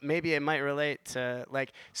 and maybe it might relate to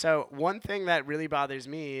like. So one thing that really bothers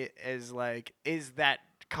me is that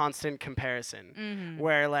constant comparison,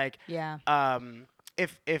 where like Yeah.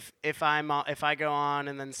 if I go on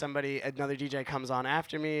and then another DJ comes on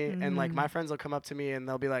after me, and like my friends will come up to me and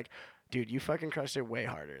they'll be like, "Dude, you fucking crushed it way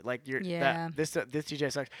harder. Like Yeah. this DJ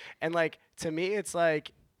sucks." And like to me, it's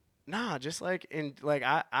like, nah, just like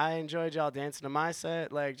I enjoyed y'all dancing to my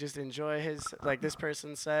set. Like just enjoy this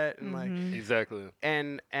person's set, and like Exactly.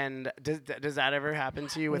 and does that ever happen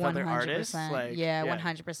to you with other artists? 100%. Like Yeah,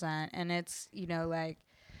 100%. And it's, you know, like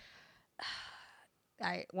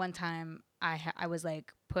one time I was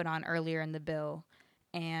like put on earlier in the bill,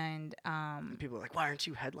 and people are like, "Why aren't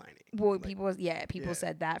you headlining?" well, Like, people yeah.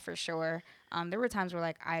 said that for sure. There were times where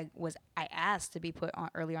like I asked to be put on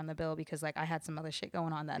earlier on the bill because like I had some other shit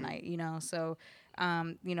going on that night, you know. So,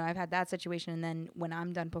 you know, I've had that situation, and then when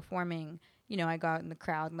I'm done performing, you know, I go out in the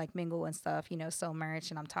crowd and like mingle and stuff, you know, sell merch,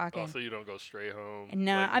 and I'm talking. Also, you don't go straight home.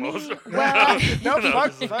 No, like I mean, most- well, no, No, fuck,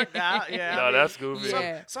 just- fuck that. Yeah, No, I mean, that's goofy.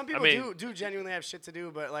 Yeah. Some people do genuinely have shit to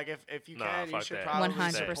do, but like if you Nah, can, you fuck should that. probably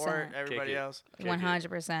 100%. support everybody Kick it. else. Kick it.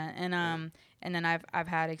 100%. And then I've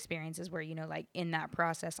had experiences where, you know, like in that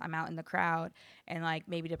process, I'm out in the crowd and like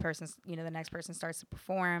maybe the next person starts to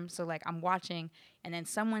perform. So like I'm watching and then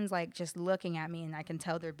someone's like just looking at me and I can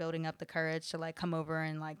tell they're building up the courage to like come over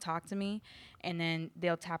and like talk to me. And then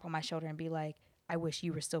they'll tap on my shoulder and be like, "I wish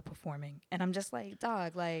you were still performing." And I'm just like,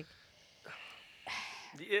 dog, like,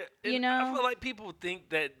 Yeah, You and know? I feel like people think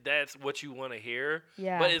that that's what you want to hear.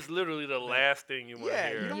 Yeah. But it's literally the last thing you want to Yeah,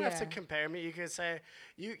 hear. you don't have to Yeah. compare me. You can say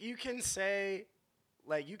you can say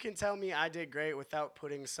like you can tell me I did great without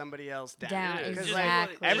putting somebody else down. Down, Yeah, Because just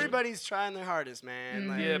exactly. like- everybody's trying their hardest, man.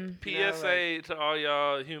 Like, Yeah, you know, PSA to all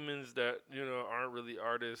y'all humans that, you know, aren't really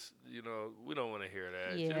artists, you know, we don't want to hear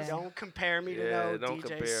that. Yeah. like, don't compare me to Yeah, no don't DJ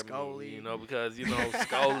compare Scully. me, you know, because, you know,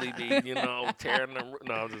 Scully be, you know, tearing the...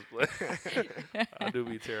 No, I'm just playing. I do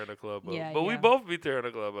be tearing the club up. Yeah, but we yeah. both be tearing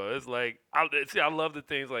the club up. It's like, I love the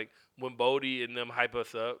things like when Bodie and them hype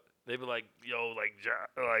us up, they be like, yo,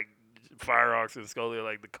 like Fireox and Scully are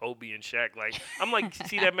like the Kobe and Shaq. Like, I'm like,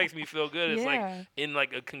 see, that makes me feel good. It's like Yeah. in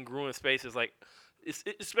like a congruent space. It's like, it's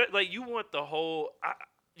like you want the whole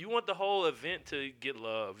event to get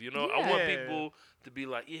love. You know, I want Yeah. people to be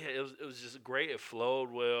like, yeah, it was just great. It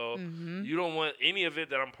flowed well. Mm-hmm. You don't want any event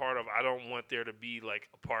that I'm part of. I don't want there to be like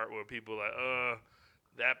a part where people are like,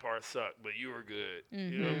 that part sucked, but you were good.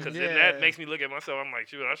 You know, because then Yeah. that makes me look at myself. I'm like,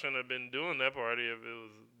 shoot, I shouldn't have been doing that party if it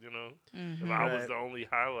was, you know, if I was Right. the only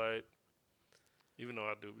highlight. Even though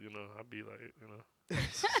I do, you know, I'd be like, you know,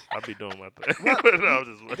 I'd be doing my thing. No, I'm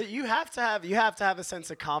just like, You have to have a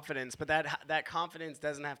sense of confidence, but that confidence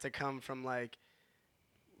doesn't have to come from like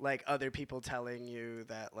other people telling you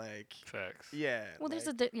that like facts. yeah. Well, there's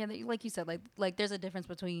like you said, like there's a difference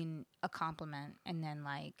between a compliment and then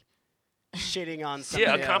like shitting on somebody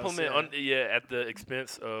Yeah, a else, compliment yeah. at the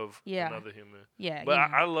expense of Yeah. another human. yeah. But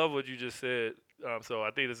you know. I love what you just said. So I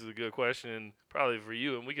think this is a good question, probably for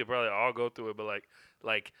you, and we could probably all go through it. But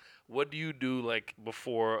like, what do you do like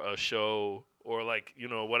before a show or like, you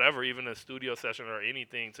know, whatever, even a studio session or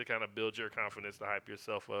anything to kind of build your confidence to hype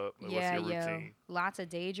yourself up? Like, yeah, what's your yo, routine? lots of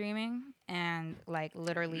daydreaming and like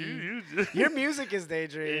literally. You just, Your music is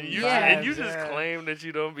daydream. and you vibes, just yeah. claim that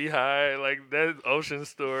you don't be high. Like that ocean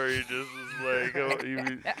story just was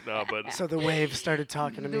like, no, but So the waves started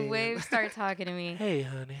talking to me. The waves start talking to me. Hey,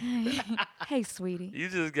 honey. Hey, sweetie. you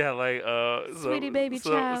just got like Sweetie baby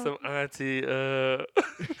child. some auntie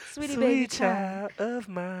Sweetie Sweet baby child of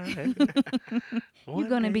mine. You're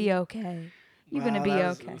gonna be okay. You're gonna Wow, be that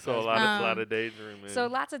was- okay. So a lot of daydreaming. So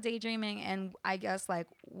lots of daydreaming, and I guess like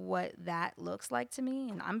what that looks like to me,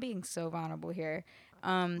 and I'm being so vulnerable here.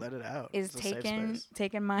 Let it out. Is It's a safe taking space.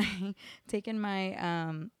 taking my taking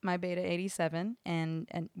my my Beta 87 and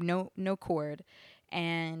no cord,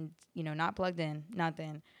 and not plugged in,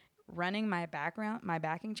 nothing, running my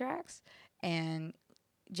backing tracks, and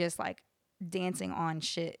just like dancing on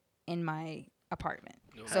shit in my apartment.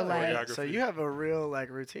 So Hell yeah. like So you have a real like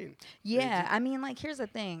routine. yeah, I mean, like, here's the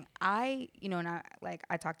thing. I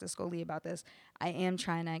talked to Scully about this. I am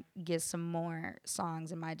trying to get some more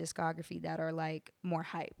songs in my discography that are like more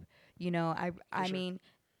hype. I sure. mean,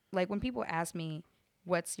 like when people ask me,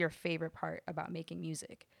 what's your favorite part about making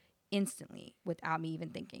music? Instantly, without me even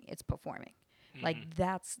thinking, it's performing. Like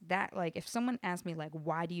like if someone asks me like,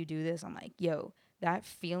 why do you do this? I'm like, yo, that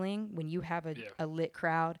feeling when you have a lit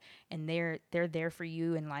crowd and they're there for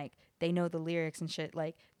you and like they know the lyrics and shit,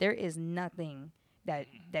 like there is nothing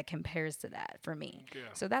that compares to that for me. Yeah.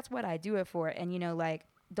 So that's what I do it for. And like,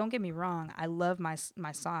 don't get me wrong, I love my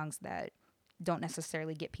songs that don't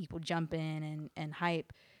necessarily get people jumping and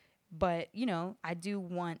hype, but I do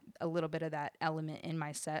want a little bit of that element in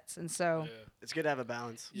my sets. And so It's good to have a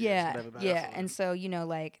balance. It's yeah, good to have a balance. yeah. And so,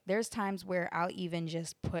 like there's times where I'll even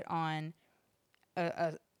just put on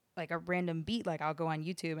a like a random beat. Like I'll go on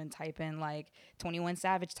YouTube and type in like 21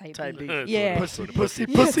 Savage type beat. beat. Yeah. pussy.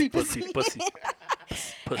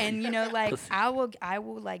 And like I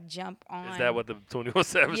will like jump on. Is that what the 21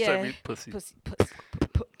 Savage Yeah. type of pussy? Pussy.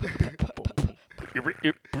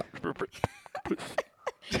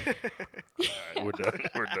 Alright, we're done.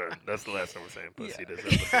 We're done. That's the last time we're saying pussy this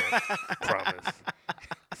episode. Promise.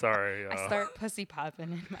 Sorry, I start pussy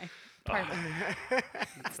popping in my apartment.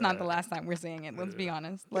 It's not the last time we're saying it. Let's be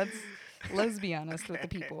honest. Let's be honest with the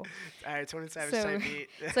people. All right, 20 Savage So- type beat.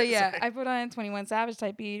 So yeah, I put on 21 Savage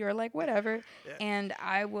type beat or like whatever, Yeah. and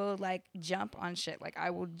I will like jump on shit. Like I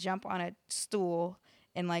will jump on a stool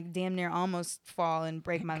and like damn near almost fall and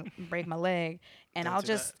break my leg. And Don't I'll do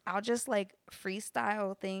just like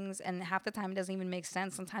freestyle things, and half the time it doesn't even make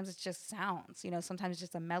sense. Sometimes it's just sounds, sometimes it's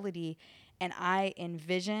just a melody, and I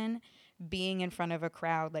envision being in front of a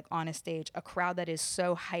crowd, like on a stage, a crowd that is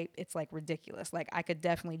so hype, it's like ridiculous. Like I could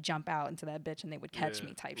definitely jump out into that bitch and they would catch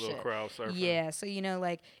me type little shit. crowd surfing. Yeah, so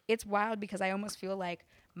like it's wild because I almost feel like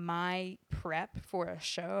my prep for a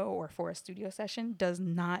show or for a studio session does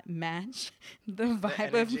not match the vibe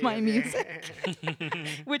energy of my of your-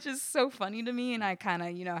 music, which is so funny to me. And I kind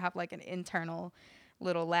of, have like an internal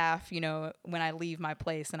little laugh, when I leave my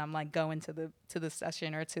place and I'm like going to the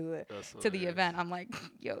session or to the hilarious. event. I'm like,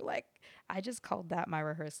 yo, like I just called that my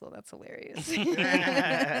rehearsal. That's hilarious.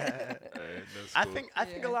 I think a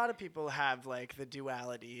Yeah. lot of people have like the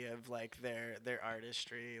duality of like their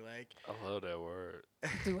artistry. Like I love that word.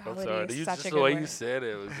 Duality I'm sorry. is You such just a the good way word. you said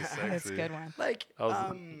it was just That's sexy. a good one. like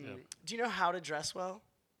yeah. do you know how to dress well?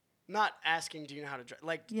 Not asking, do you know how to dress?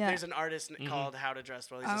 Like, Yeah. there's an artist called How to Dress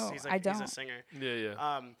Well. Oh, He's I he's a don't. singer. Yeah,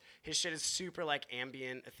 yeah. His shit is super like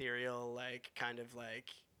ambient, ethereal, like kind of like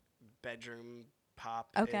bedroom pop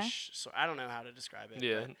ish. Okay. So I don't know how to describe it.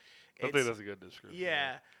 Yeah. but I think it's- that's a good description.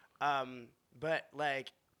 yeah. But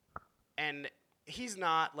like, and he's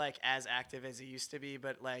not like as active as he used to be.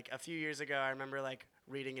 But like a few years ago, I remember like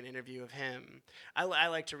reading an interview of him. I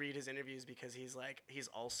like to read his interviews because he's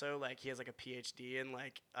also like he has like a PhD in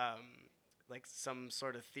like some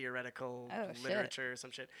sort of theoretical Oh, shit. literature or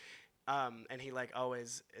some shit. And he like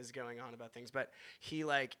always is going on about things, but he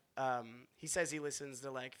like he says he listens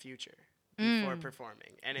to like Future before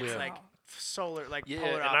performing, and it's Yeah. like solar like Yeah,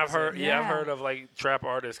 polar and I've opposite. heard I've Yeah. heard of like trap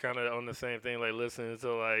artists kind of on the same thing, like listening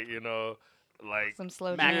to like like Some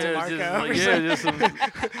slow Mac jams. DeMarco or just some,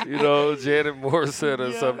 Janet Morissette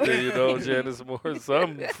or something, Janice Moore,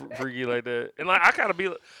 something freaky like that. And like I kind of be,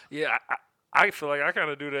 I feel like I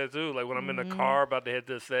kind of do that too. Like when I'm in the car about to hit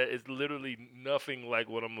the set, it's literally nothing like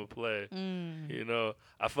what I'm gonna play.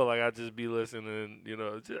 I feel like I just be listening,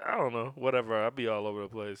 I don't know, whatever. I be all over the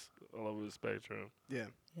place, all over the spectrum. Yeah.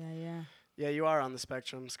 Yeah. Yeah, you are on the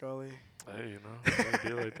spectrum, Scully. Hey, it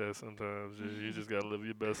be like that sometimes. You just gotta live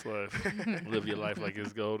your best life. Live your life like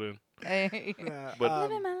it's golden. Hey. Yeah, But-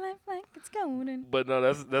 Living my life like it's golden. But no,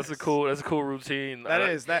 that's a cool routine.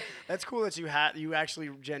 that's cool that you actually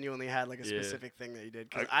genuinely had like a Yeah. specific thing that you did,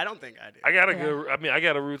 because I don't think I did. I got a Yeah. good. I mean, I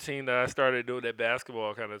got a routine that I started doing that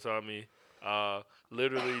basketball kind of taught me.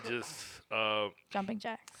 Literally just Jumping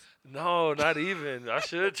jacks. No, not even. I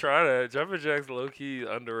should try that. Jumping jacks low key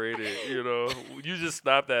underrated. You know, you just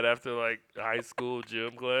stop that after like high school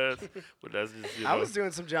gym class, but that's just I was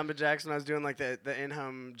doing some jumping jacks when I was doing like the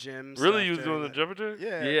in-home gym. Really, stuff you was during doing the jumping jacks?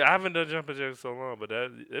 Yeah. Yeah, I haven't done jumping jacks so long, but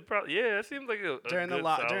it probably it seems like a during the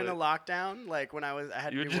good during the solid- lockdown, like when I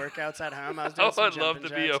had You to do just- workouts at home, I was doing I some would love jumping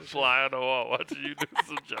to be jacks a and shit. fly on the wall watching you do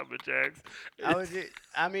some jumping jacks.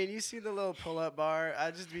 I mean, you see the little pull-up bar.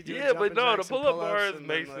 I just be doing Yeah, but jumping no, the jacks and pull-up pull-ups bars and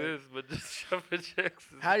make then, like, sense, but just jumping jacks.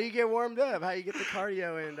 How do you get warmed up? How do you get the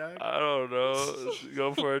cardio in, dog? I don't know.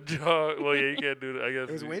 Go for a jog. Well, yeah, you can't do that. I guess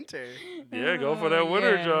It was you- winter. Yeah, go for that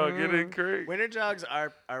winter Yeah. jog. Get in creek. Winter jogs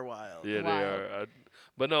are wild. Yeah, they Wild. are.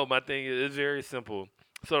 But no, my thing is it's very simple.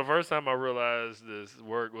 So the first time I realized this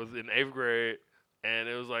work was in 8th grade, and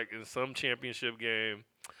it was like in some championship game.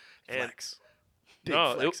 And Flex. Big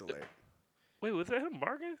No, flex it- alert. wait, was that him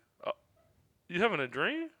barking? Oh, you having a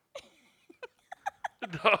dream?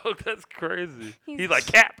 Dog, that's crazy. He's like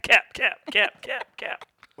cap.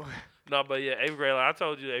 No, but yeah, 8th grade. Like I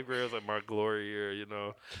told you, 8th grade was like my glory year. You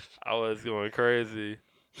know, I was going crazy.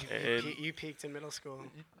 And You peaked in middle school.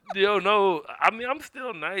 yo, no, I mean I'm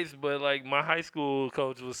still nice, but like my high school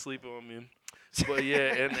coach was sleeping on me. But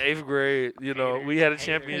yeah, in 8th grade, you know, we had a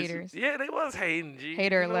championship. Haters. Yeah, they was hating. G.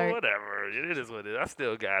 Hater You know, alert. Whatever. It is what it is. I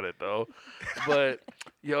still got it though. But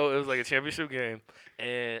yo, it was like a championship game,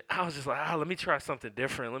 and I was just like, let me try something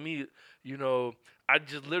different. Let me, you know, I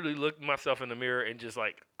just literally looked myself in the mirror and just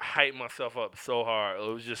like hyped myself up so hard. It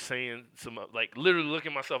was just saying some like literally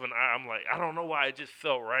looking myself in the eye. I'm like, I don't know why it just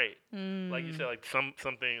felt right. Like you said, like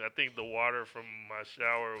something. I think the water from my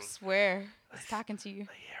shower was. Swear, it's talking to you.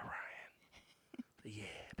 Yeah, Ryan. Yeah,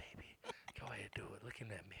 baby. Go ahead, do it. Look in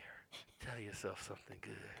that mirror. Tell yourself something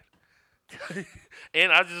good.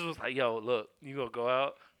 And I just was like, yo, look, you going to go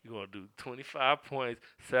out. You're going to do 25 points,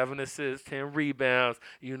 7 assists, 10 rebounds.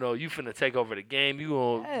 You know, you finna take over the game. You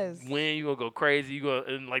going to Yes. win. You going to go crazy. You going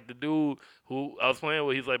and like the dude who I was playing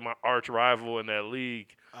with, he's like my arch rival in that league.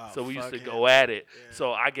 Oh, So we used to fuck go him. at it. Yeah.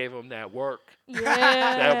 So I gave him that work. Yeah.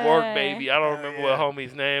 That work, baby. I don't Hell remember yeah. what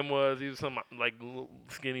homie's name was. He was some like little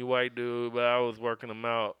skinny white dude, but I was working him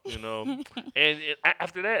out, you know. And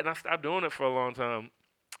after that, and I stopped doing it for a long time.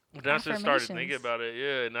 But then I just started thinking Affirmations. about it,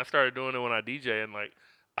 yeah. And I started doing it when I DJ, and like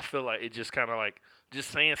I feel like it just kind of like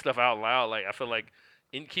just saying stuff out loud. Like I feel like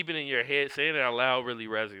in keeping it in your head, saying it out loud really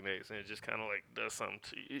resonates, and it just kind of like does something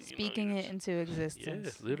to you. Speaking it into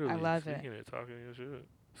existence. Yeah, literally. I love it. Speaking it, talking your shit.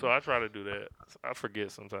 So I try to do that. I forget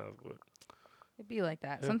sometimes, but. It'd be like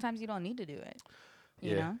that. Yeah. Sometimes you don't need to do it.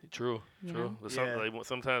 You know? True, You true. know? But Yeah.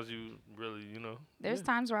 sometimes you really, you know. There's yeah.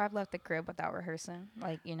 times where I've left the crib without rehearsing.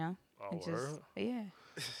 Like, you know? Oh, It word? just yeah.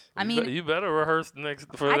 I You mean, you better rehearse next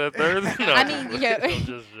for I- that Thursday. No, I mean, yeah. I'm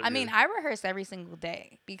just I mean, joking. I rehearse every single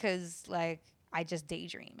day because like I just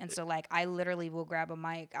daydream. And so like I literally will grab a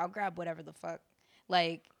mic. I'll grab whatever the fuck.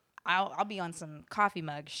 Like I'll be on some coffee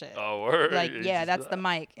mug shit. Oh, word. Like It's yeah, just that's the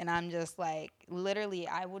mic, and I'm just like literally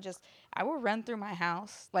I will run through my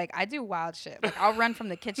house. Like I do wild shit. Like I'll run from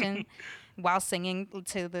the kitchen while singing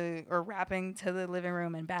or rapping to the living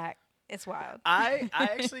room and back. It's wild. I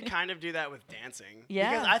actually kind of do that with dancing.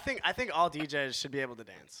 Yeah. Because I think all DJs should be able to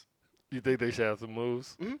dance. You think they should have some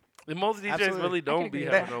moves? Mhm. And most DJs Absolutely. really I don't could be agree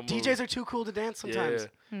with having that. no moves. DJs are too cool to dance sometimes.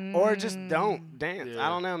 Yeah. Or just don't dance. Yeah. I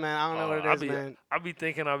don't know, man. I don't know what it is, man. I be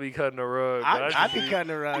thinking I be cutting the rug. but I just be cutting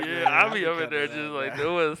the rug. Yeah, man. I be over cutting there the just rug, like bro.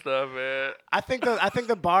 doing stuff, man. I think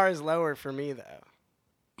the bar is lower for me though.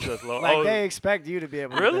 Just low. Like oh, they expect you to be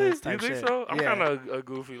able to really? dance You type think shit. so? I'm Yeah. kind of a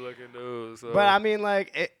goofy looking dude. So. But I mean,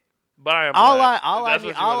 like, But I am all black. I That's need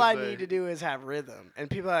what you all wanna I say. need to do is have rhythm, and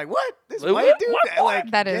people are like, "What? This Like, white what? dude? What?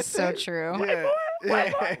 Like That get is so that?" true. Yeah.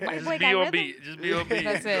 White Just boy be got on rhythm? beat. Just be on beat.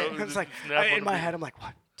 That's you know, it. It's just like snap on in the my beat. head, I'm like,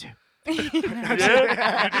 1, 2. Yeah, you do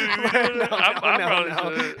that? I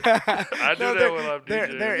probably should. I do that when I'm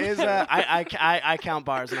DJing. There is I count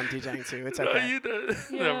bars when I'm DJing too. It's No, okay. you do.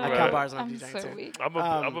 Yeah. Never I mind. count bars when I'm I'm DJing so too. weak. I'm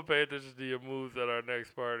Um, gonna pay attention to your moves at our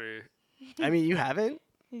next party. I mean, you haven't,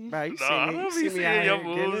 bro. You No, see I me, don't you be see me seeing out your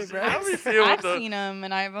here getting moves. it, bro. I be seeing what I've the. seen them,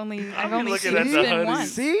 and I've only be seen looking at the spin honeys.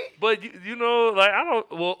 once. See? But you know, like I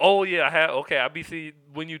don't. Well, oh yeah, I have. Okay, I be seeing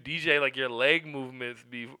when you DJ, like your leg movements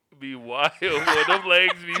be wild. Well, them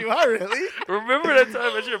legs be. Do I really? Remember that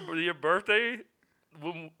time at your birthday?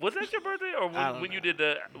 Was that your birthday or I don't when you know.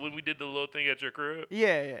 did when we did the little thing at your crib?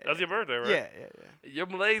 Yeah. That was your birthday, right? Yeah. Your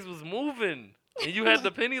legs was moving, and you had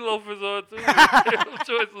the penny loafers on too. Your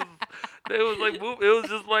choice was, they was like move. It was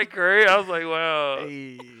just like crazy. I was like, wow,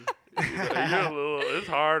 Hey. you're a little. It's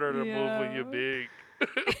harder to move when you're Yeah. big.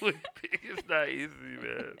 When you're big, it's not easy,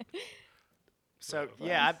 man. So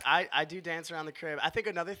yeah, I do dance around the crib. I think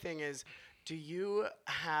another thing is Do you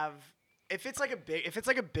have if it's like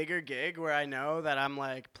a bigger gig where I know that I'm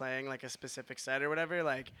like playing like a specific set or whatever,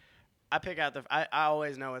 like I pick out I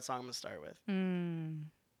always know what song I'm gonna start with.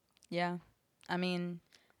 Yeah. I mean,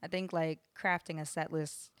 I think like crafting a set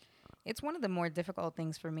list, it's one of the more difficult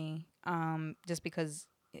things for me. Just because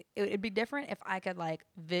it'd be different if I could like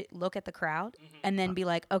look at the crowd and then be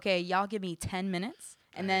like, okay, y'all give me 10 minutes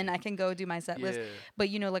and then I can go do my set list. Yeah. But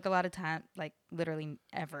you know, like a lot of time, like literally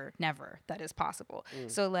never that is possible.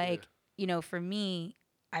 So like, you know, for me,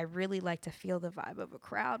 I really like to feel the vibe of a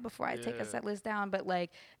crowd before I take a set list down. But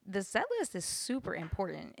like the set list is super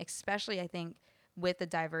important, especially I think with the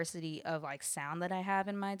diversity of like sound that I have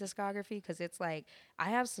in my discography. Cause it's like I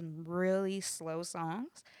have some really slow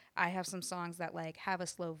songs. I have some songs that like have a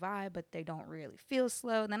slow vibe, but they don't really feel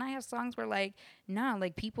slow. And then I have songs where like, nah,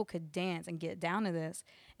 like people could dance and get down to this.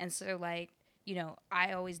 And so like, you know,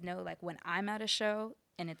 I always know like when I'm at a show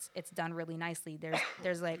and it's done really nicely,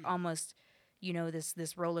 there's like almost, you know, this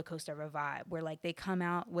roller coaster of a vibe where like they come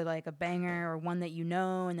out with like a banger or one that you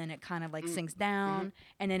know, and then it kind of like sinks down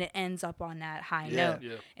and then it ends up on that high note.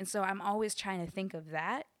 Yeah. And so I'm always trying to think of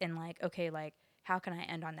that and like, okay, like how can I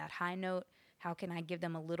end on that high note? How can I give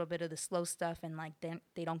them a little bit of the slow stuff and like then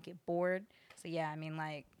they don't get bored? So yeah, I mean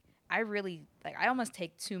like I really like I almost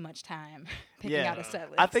take too much time picking out a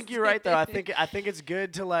set list. I think you're right though. I think it's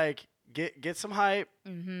good to like get some hype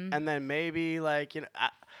and then maybe like, you know,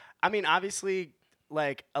 I mean, obviously,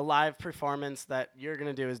 like a live performance that you're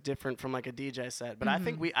gonna do is different from like a DJ set. But I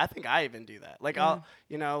think I even do that. Like I'll,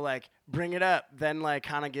 you know, like bring it up, then like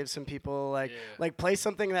kind of give some people like play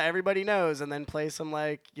something that everybody knows, and then play some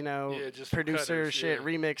like you know just producer cutters, shit,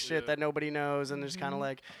 remix shit that nobody knows, and just kind of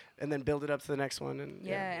like, and then build it up to the next one. And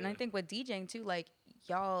and I think with DJing too, like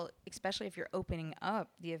y'all, especially if you're opening up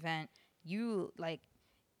the event, you like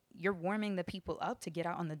you're warming the people up to get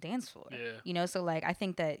out on the dance floor. Yeah. You know, so like I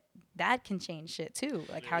think that can change shit too.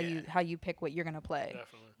 Like how you pick what you're gonna play.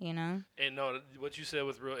 Definitely. You know? And no, what you said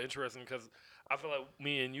was real interesting because I feel like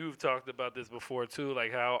me and you've talked about this before too,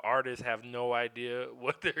 like how artists have no idea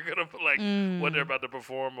what they're gonna what they're about to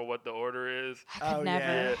perform or what the order is. I could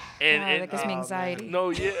never. Yeah. God, that gives me Oh, anxiety. man. No,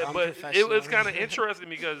 yeah, I'm but it professional. was kind of interesting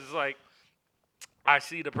because it's like I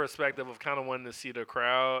see the perspective of kind of wanting to see the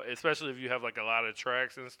crowd, especially if you have like a lot of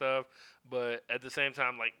tracks and stuff. But at the same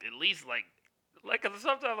time, like at least like 'cause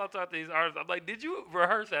sometimes I talk to these artists, I'm like, did you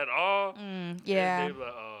rehearse at all? Yeah. And they be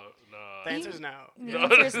like, oh, nah. The answer's no. The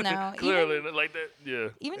answer is no. Clearly, Even, like that, yeah.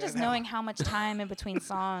 even just knowing how much time in between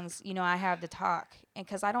songs, you know, I have to talk, and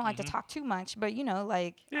because I don't like to talk too much, but you know,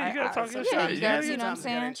 like Yeah, you gotta talk your yeah, shit. you Yeah, gotta, yeah. you know what I'm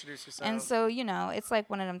saying? Introduce yourself. And so, you know, it's like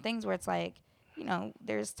one of them things where it's like, you know,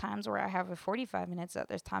 there's times where I have a 45-minute set.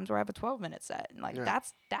 There's times where I have a 12-minute set. And like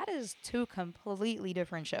that is two completely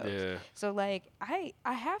different shows. Yeah. So like I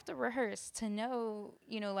have to rehearse to know,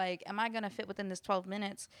 you know, like am I gonna fit within this 12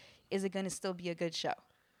 minutes? Is it gonna still be a good show?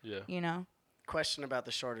 Yeah. You know? Question about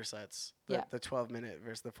the shorter sets. The 12-minute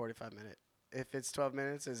versus the 45-minute. If it's 12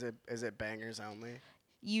 minutes, is it bangers only?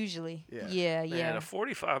 Usually. Yeah. Yeah. Man, a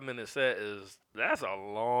 45-minute set that's a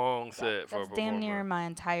long set for a That's performer. damn near my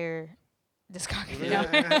entire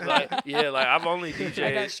discography. like I've only I got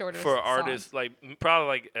DJ'd shorter for songs. artists like probably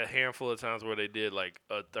like a handful of times where they did like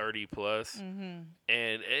a 30 plus, and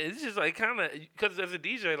it's just like kind of because as a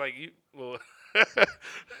DJ like you well.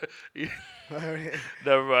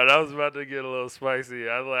 Never mind. I was about to get a little spicy.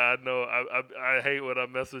 I know. I hate when I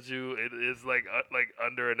mess with you. It's like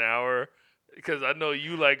under an hour. Because I know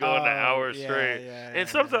you like going an hour straight. And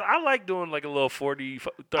sometimes I like doing like a little 40,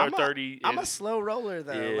 30. I'm a slow roller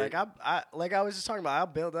though. Yeah. Like I was just talking about, I'll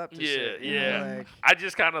build up to shit. you know, Yeah. like- I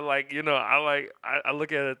just kind of like, you know, I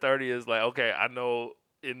look at a 30 as like, okay, I know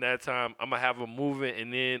in that time I'm going to have them moving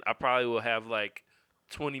and then I probably will have like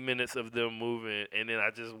 20 minutes of them moving, and then I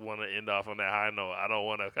just want to end off on that high note. I don't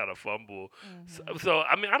want to kind of fumble. So,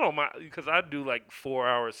 I mean, I don't mind because I do like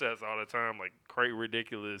 4-hour sets all the time, like crazy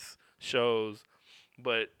ridiculous shows.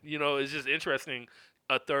 But, you know, it's just interesting.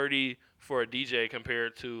 A 30 for a DJ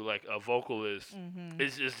compared to like a vocalist,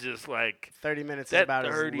 it's just like 30 minutes is that about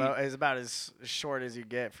 30 is about as short as you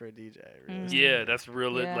get for a DJ. Really. yeah, that's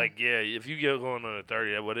real. Yeah. Like if you get going on a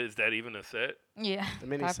 30, what is that even a set? Yeah. The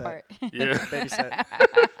mini that set. part. Yeah, Baby set.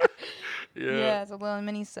 Yeah, it's a little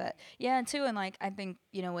mini set. Yeah, and too, and like I think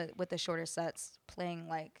you know with the shorter sets, playing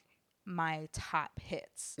like my top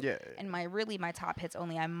hits. Yeah. And my top hits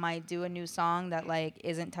only. I might do a new song that like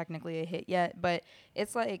isn't technically a hit yet, but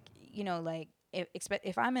it's like you know like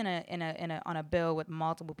if I'm in a on a bill with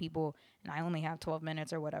multiple people and I only have 12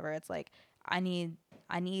 minutes or whatever, it's like I need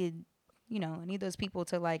I need those people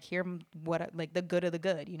to like hear like the good of the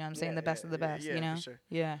good. You know what I'm saying? The best of the best. Yeah, you know? for sure.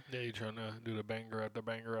 Yeah. Yeah, you trying to do the banger after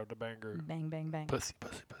banger after banger. Bang, bang, bang. Pussy,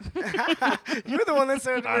 pussy, pussy. You're the one that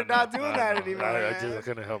said I we're not know, doing I that know. anymore. I man.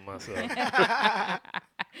 couldn't help myself.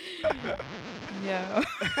 Yo.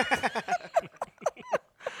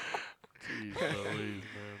 Jeez Louise,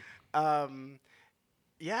 man.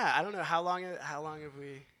 Yeah, I don't know how long have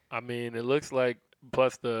we? I mean, it looks like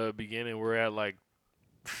plus the beginning we're at like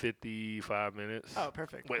 55 minutes. Oh,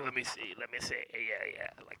 perfect. Wait, cool. let me see. Yeah,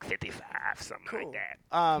 like 55, something Cool. like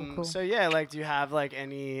that. Cool. So yeah, like, do you have like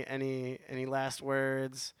any last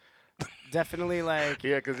words? Definitely like.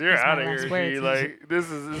 Yeah, because you're That's my out of last here. words. G. Like this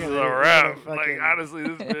is Yeah, a you're wrap. fucking- Like honestly,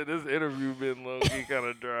 this interview been low key kind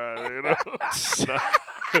of dry. You know?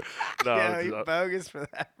 no, Yeah, I'm you just- bogus for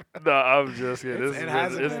that. no, I'm just kidding. It's- This it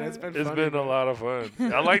has hasn't been. It's been funny, been a bro. lot of fun.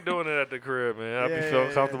 I like doing it at the crib, man. I be Yeah, feeling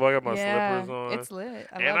yeah, comfortable. I got my yeah, slippers on, it's lit.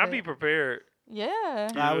 I and love I it. be prepared. Yeah.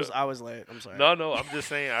 I was late. I'm sorry. No, I'm just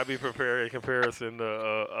saying I be prepared in comparison to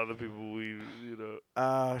other people.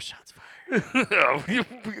 Shots fired.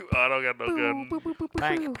 I don't got no gun.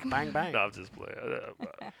 Bang, bang, bang. No, I'm just playing.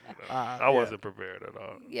 I Yeah. wasn't prepared at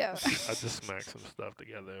all. Yeah. I just smacked some stuff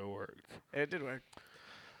together. It worked. It did work.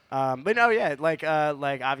 But no, yeah, like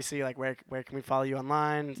obviously, like where can we follow you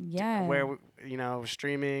online? Yeah. Where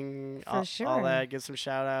streaming, For all sure. that. Give some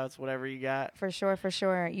shout outs, whatever you got. For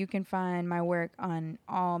sure. You can find my work on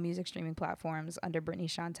all music streaming platforms under Brittany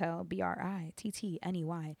Chantel,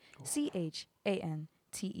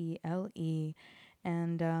 BrittanyChantele.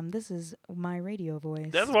 And this is my radio voice.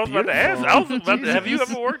 That's what I was about to ask. Have you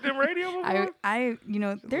ever worked in radio before?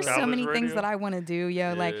 There's so College many things radio? that I want to do,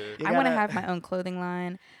 yo. Like, Yeah. You I want to gotta- have my own clothing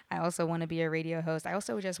line. I also want to be a radio host. I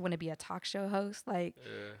also just want to be a talk show host. Like,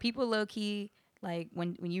 people low key, like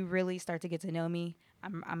when you really start to get to know me,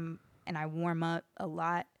 and I warm up a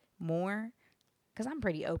lot more, cause I'm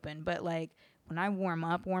pretty open. But like when I warm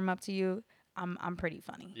up to you, I'm pretty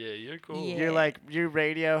funny. Yeah, you're cool. Yeah. Your your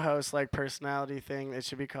radio host like personality thing. It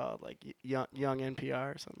should be called like young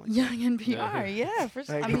NPR or something like Young NPR, yeah, for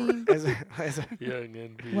sure. that. I mean, Young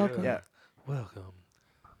NPR. Welcome. yeah, Welcome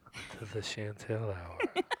to the Chantel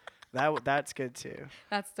Hour. that's good too.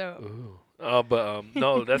 that's dope. Ooh.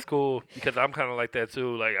 No, that's cool because I'm kind of like that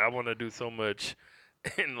too. Like I want to do so much,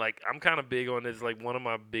 and like I'm kind of big on this. Like one of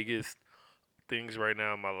my biggest things right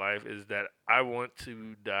now in my life is that I want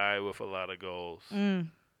to die with a lot of goals.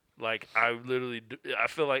 Like I literally, I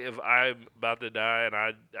feel like if I'm about to die and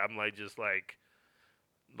I'm like just like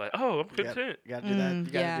oh I'm content. You gotta do that. You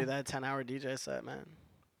gotta yeah. do that 10-hour DJ set, man.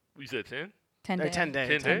 You said 10? 10 Or days. 10 days.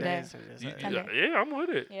 10 10 days. days. You- 10 days. yeah, I'm with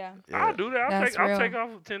it. Yeah. I'll do that. That's I'll real. take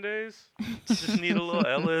off 10 days. Just need a little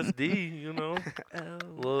LSD, you know, a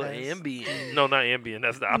little Ambien. No, not Ambien.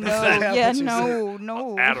 That's the opposite. No, Yeah, yeah, what you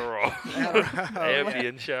no. Adderall. Adderall.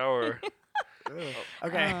 Ambien shower.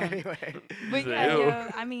 Okay. Anyway. But Ew. yeah, yo,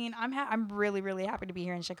 I mean, I'm really, really happy to be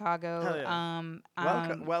here in Chicago. Hell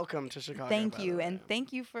yeah. Welcome to Chicago. Thank by you, the way. and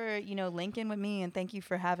thank you for linking with me, and thank you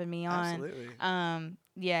for having me on. Absolutely.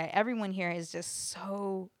 Yeah, everyone here is just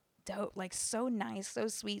so dope, like so nice, so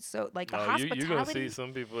sweet, so like the Oh, hospitality. you're gonna see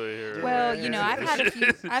some people here. Well, Yeah.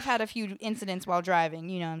 I've had a few incidents while driving.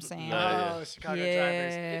 You know what I'm saying? Yeah. Oh, Chicago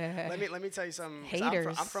Yeah. drivers. Let me tell you something. So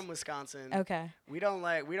Haters. I'm from Wisconsin. Okay. We don't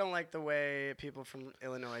like the way people from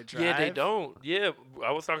Illinois drive. Yeah, they don't. Yeah,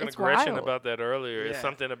 I was talking It's to Gretchen wild. about that earlier. It's Yeah.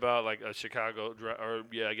 something about like a Chicago or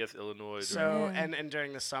I guess Illinois. So Yeah. and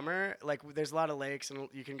during the summer, like there's a lot of lakes and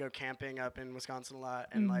you can go camping up in Wisconsin a lot.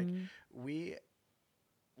 And like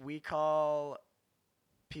we call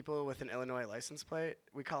people with an Illinois license plate,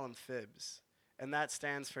 we call them fibs. And that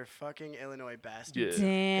stands for fucking Illinois bastards. Yeah. Because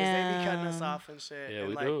they be cutting us Damn. off and shit. Yeah, and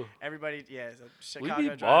we like do. everybody, so We Chicago be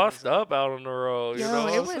drivers bossed are- up out on the road. You Yo,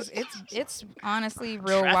 know? it's honestly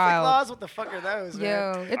real Traffic wild. laws? What the fuck are those,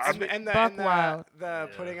 man? Yo, it's And buck wild. The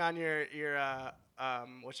Yeah. putting on your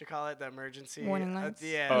what you call it, the emergency Warning lights?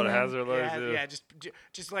 yeah. Oh, the Yeah. hazard lights. Yeah,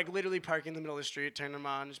 just like literally park in the middle of the street, turn them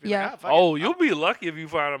on, just be Yeah. like, oh, fuck Oh, it. you'll be lucky if you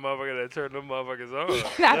find a motherfucker that turned them motherfuckers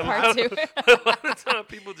on. That part too. A lot of time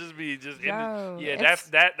people just be just in Yo, the, yeah. it's-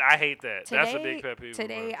 That I hate that. That's a big pet peeve. of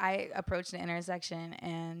Today mine. I approached the intersection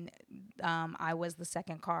and I was the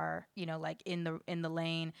second car, like in the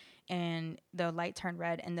lane, and the light turned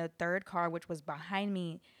red, and the third car, which was behind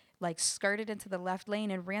me, like skirted into the left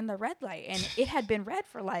lane and ran the red light, and it had been red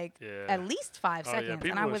for like Yeah. at least 5 Oh, yeah, seconds, and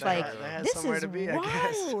people I in was Chicago- like, They had "This somewhere is to be, I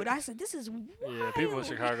guess. wild." I said, "This is wild." Yeah, people in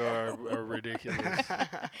Chicago are ridiculous.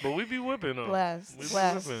 But we be whipping them. Blessed, We be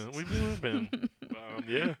blessed. whipping. We be whipping.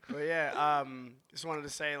 Yeah. But yeah, just wanted to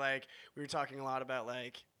say, like, we were talking a lot about,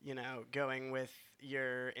 like, going with,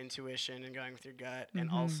 your intuition and going with your gut, and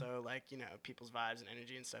also like people's vibes and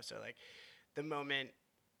energy and stuff. So like the moment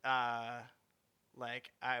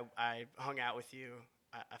like I hung out with you,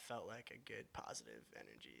 I felt like a good positive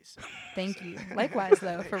energy. So Thank you. Likewise,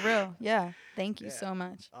 though, for real. Yeah. Thank you Yeah. so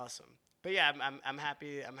much. Awesome. But yeah, I'm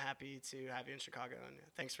happy. I'm happy to have you in Chicago, and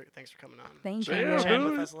thanks for coming on. Thank you. Yeah, Chat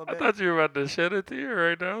with dude. us a little I bit. thought you were about to shed a tear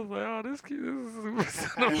right now. I was like, oh, this kid, this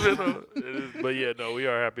is sentimental. It is, but yeah, no, we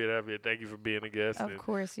are happy to have you. Thank you for being a guest. Of and,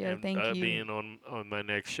 course, yeah. and, Thank you. being on my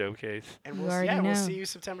next showcase. And You we'll already we'll know. see you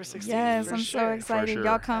September 16th. Yes, for I'm sure. so excited. sure.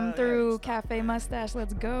 Y'all come Hell yeah. through Cafe Mustache.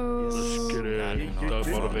 Let's go. Let's get it. You- Thug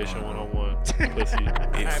Motivation 101. Pussy.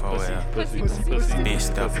 Big forehead, Pussy. Pussy. Pussy. big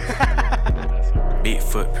stuff, That's all right. big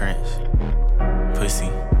footprints, pussy,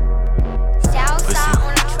 Southside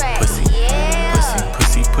on the track. pussy, Yeah.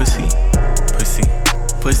 pussy, pussy, pussy,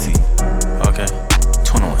 pussy, pussy. Okay,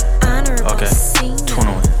 21. Okay,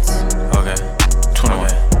 21. Okay,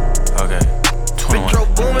 21. Okay, 21. Metro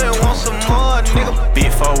Boomin want some more, nigga.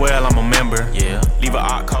 Big 4 well, I'm a member.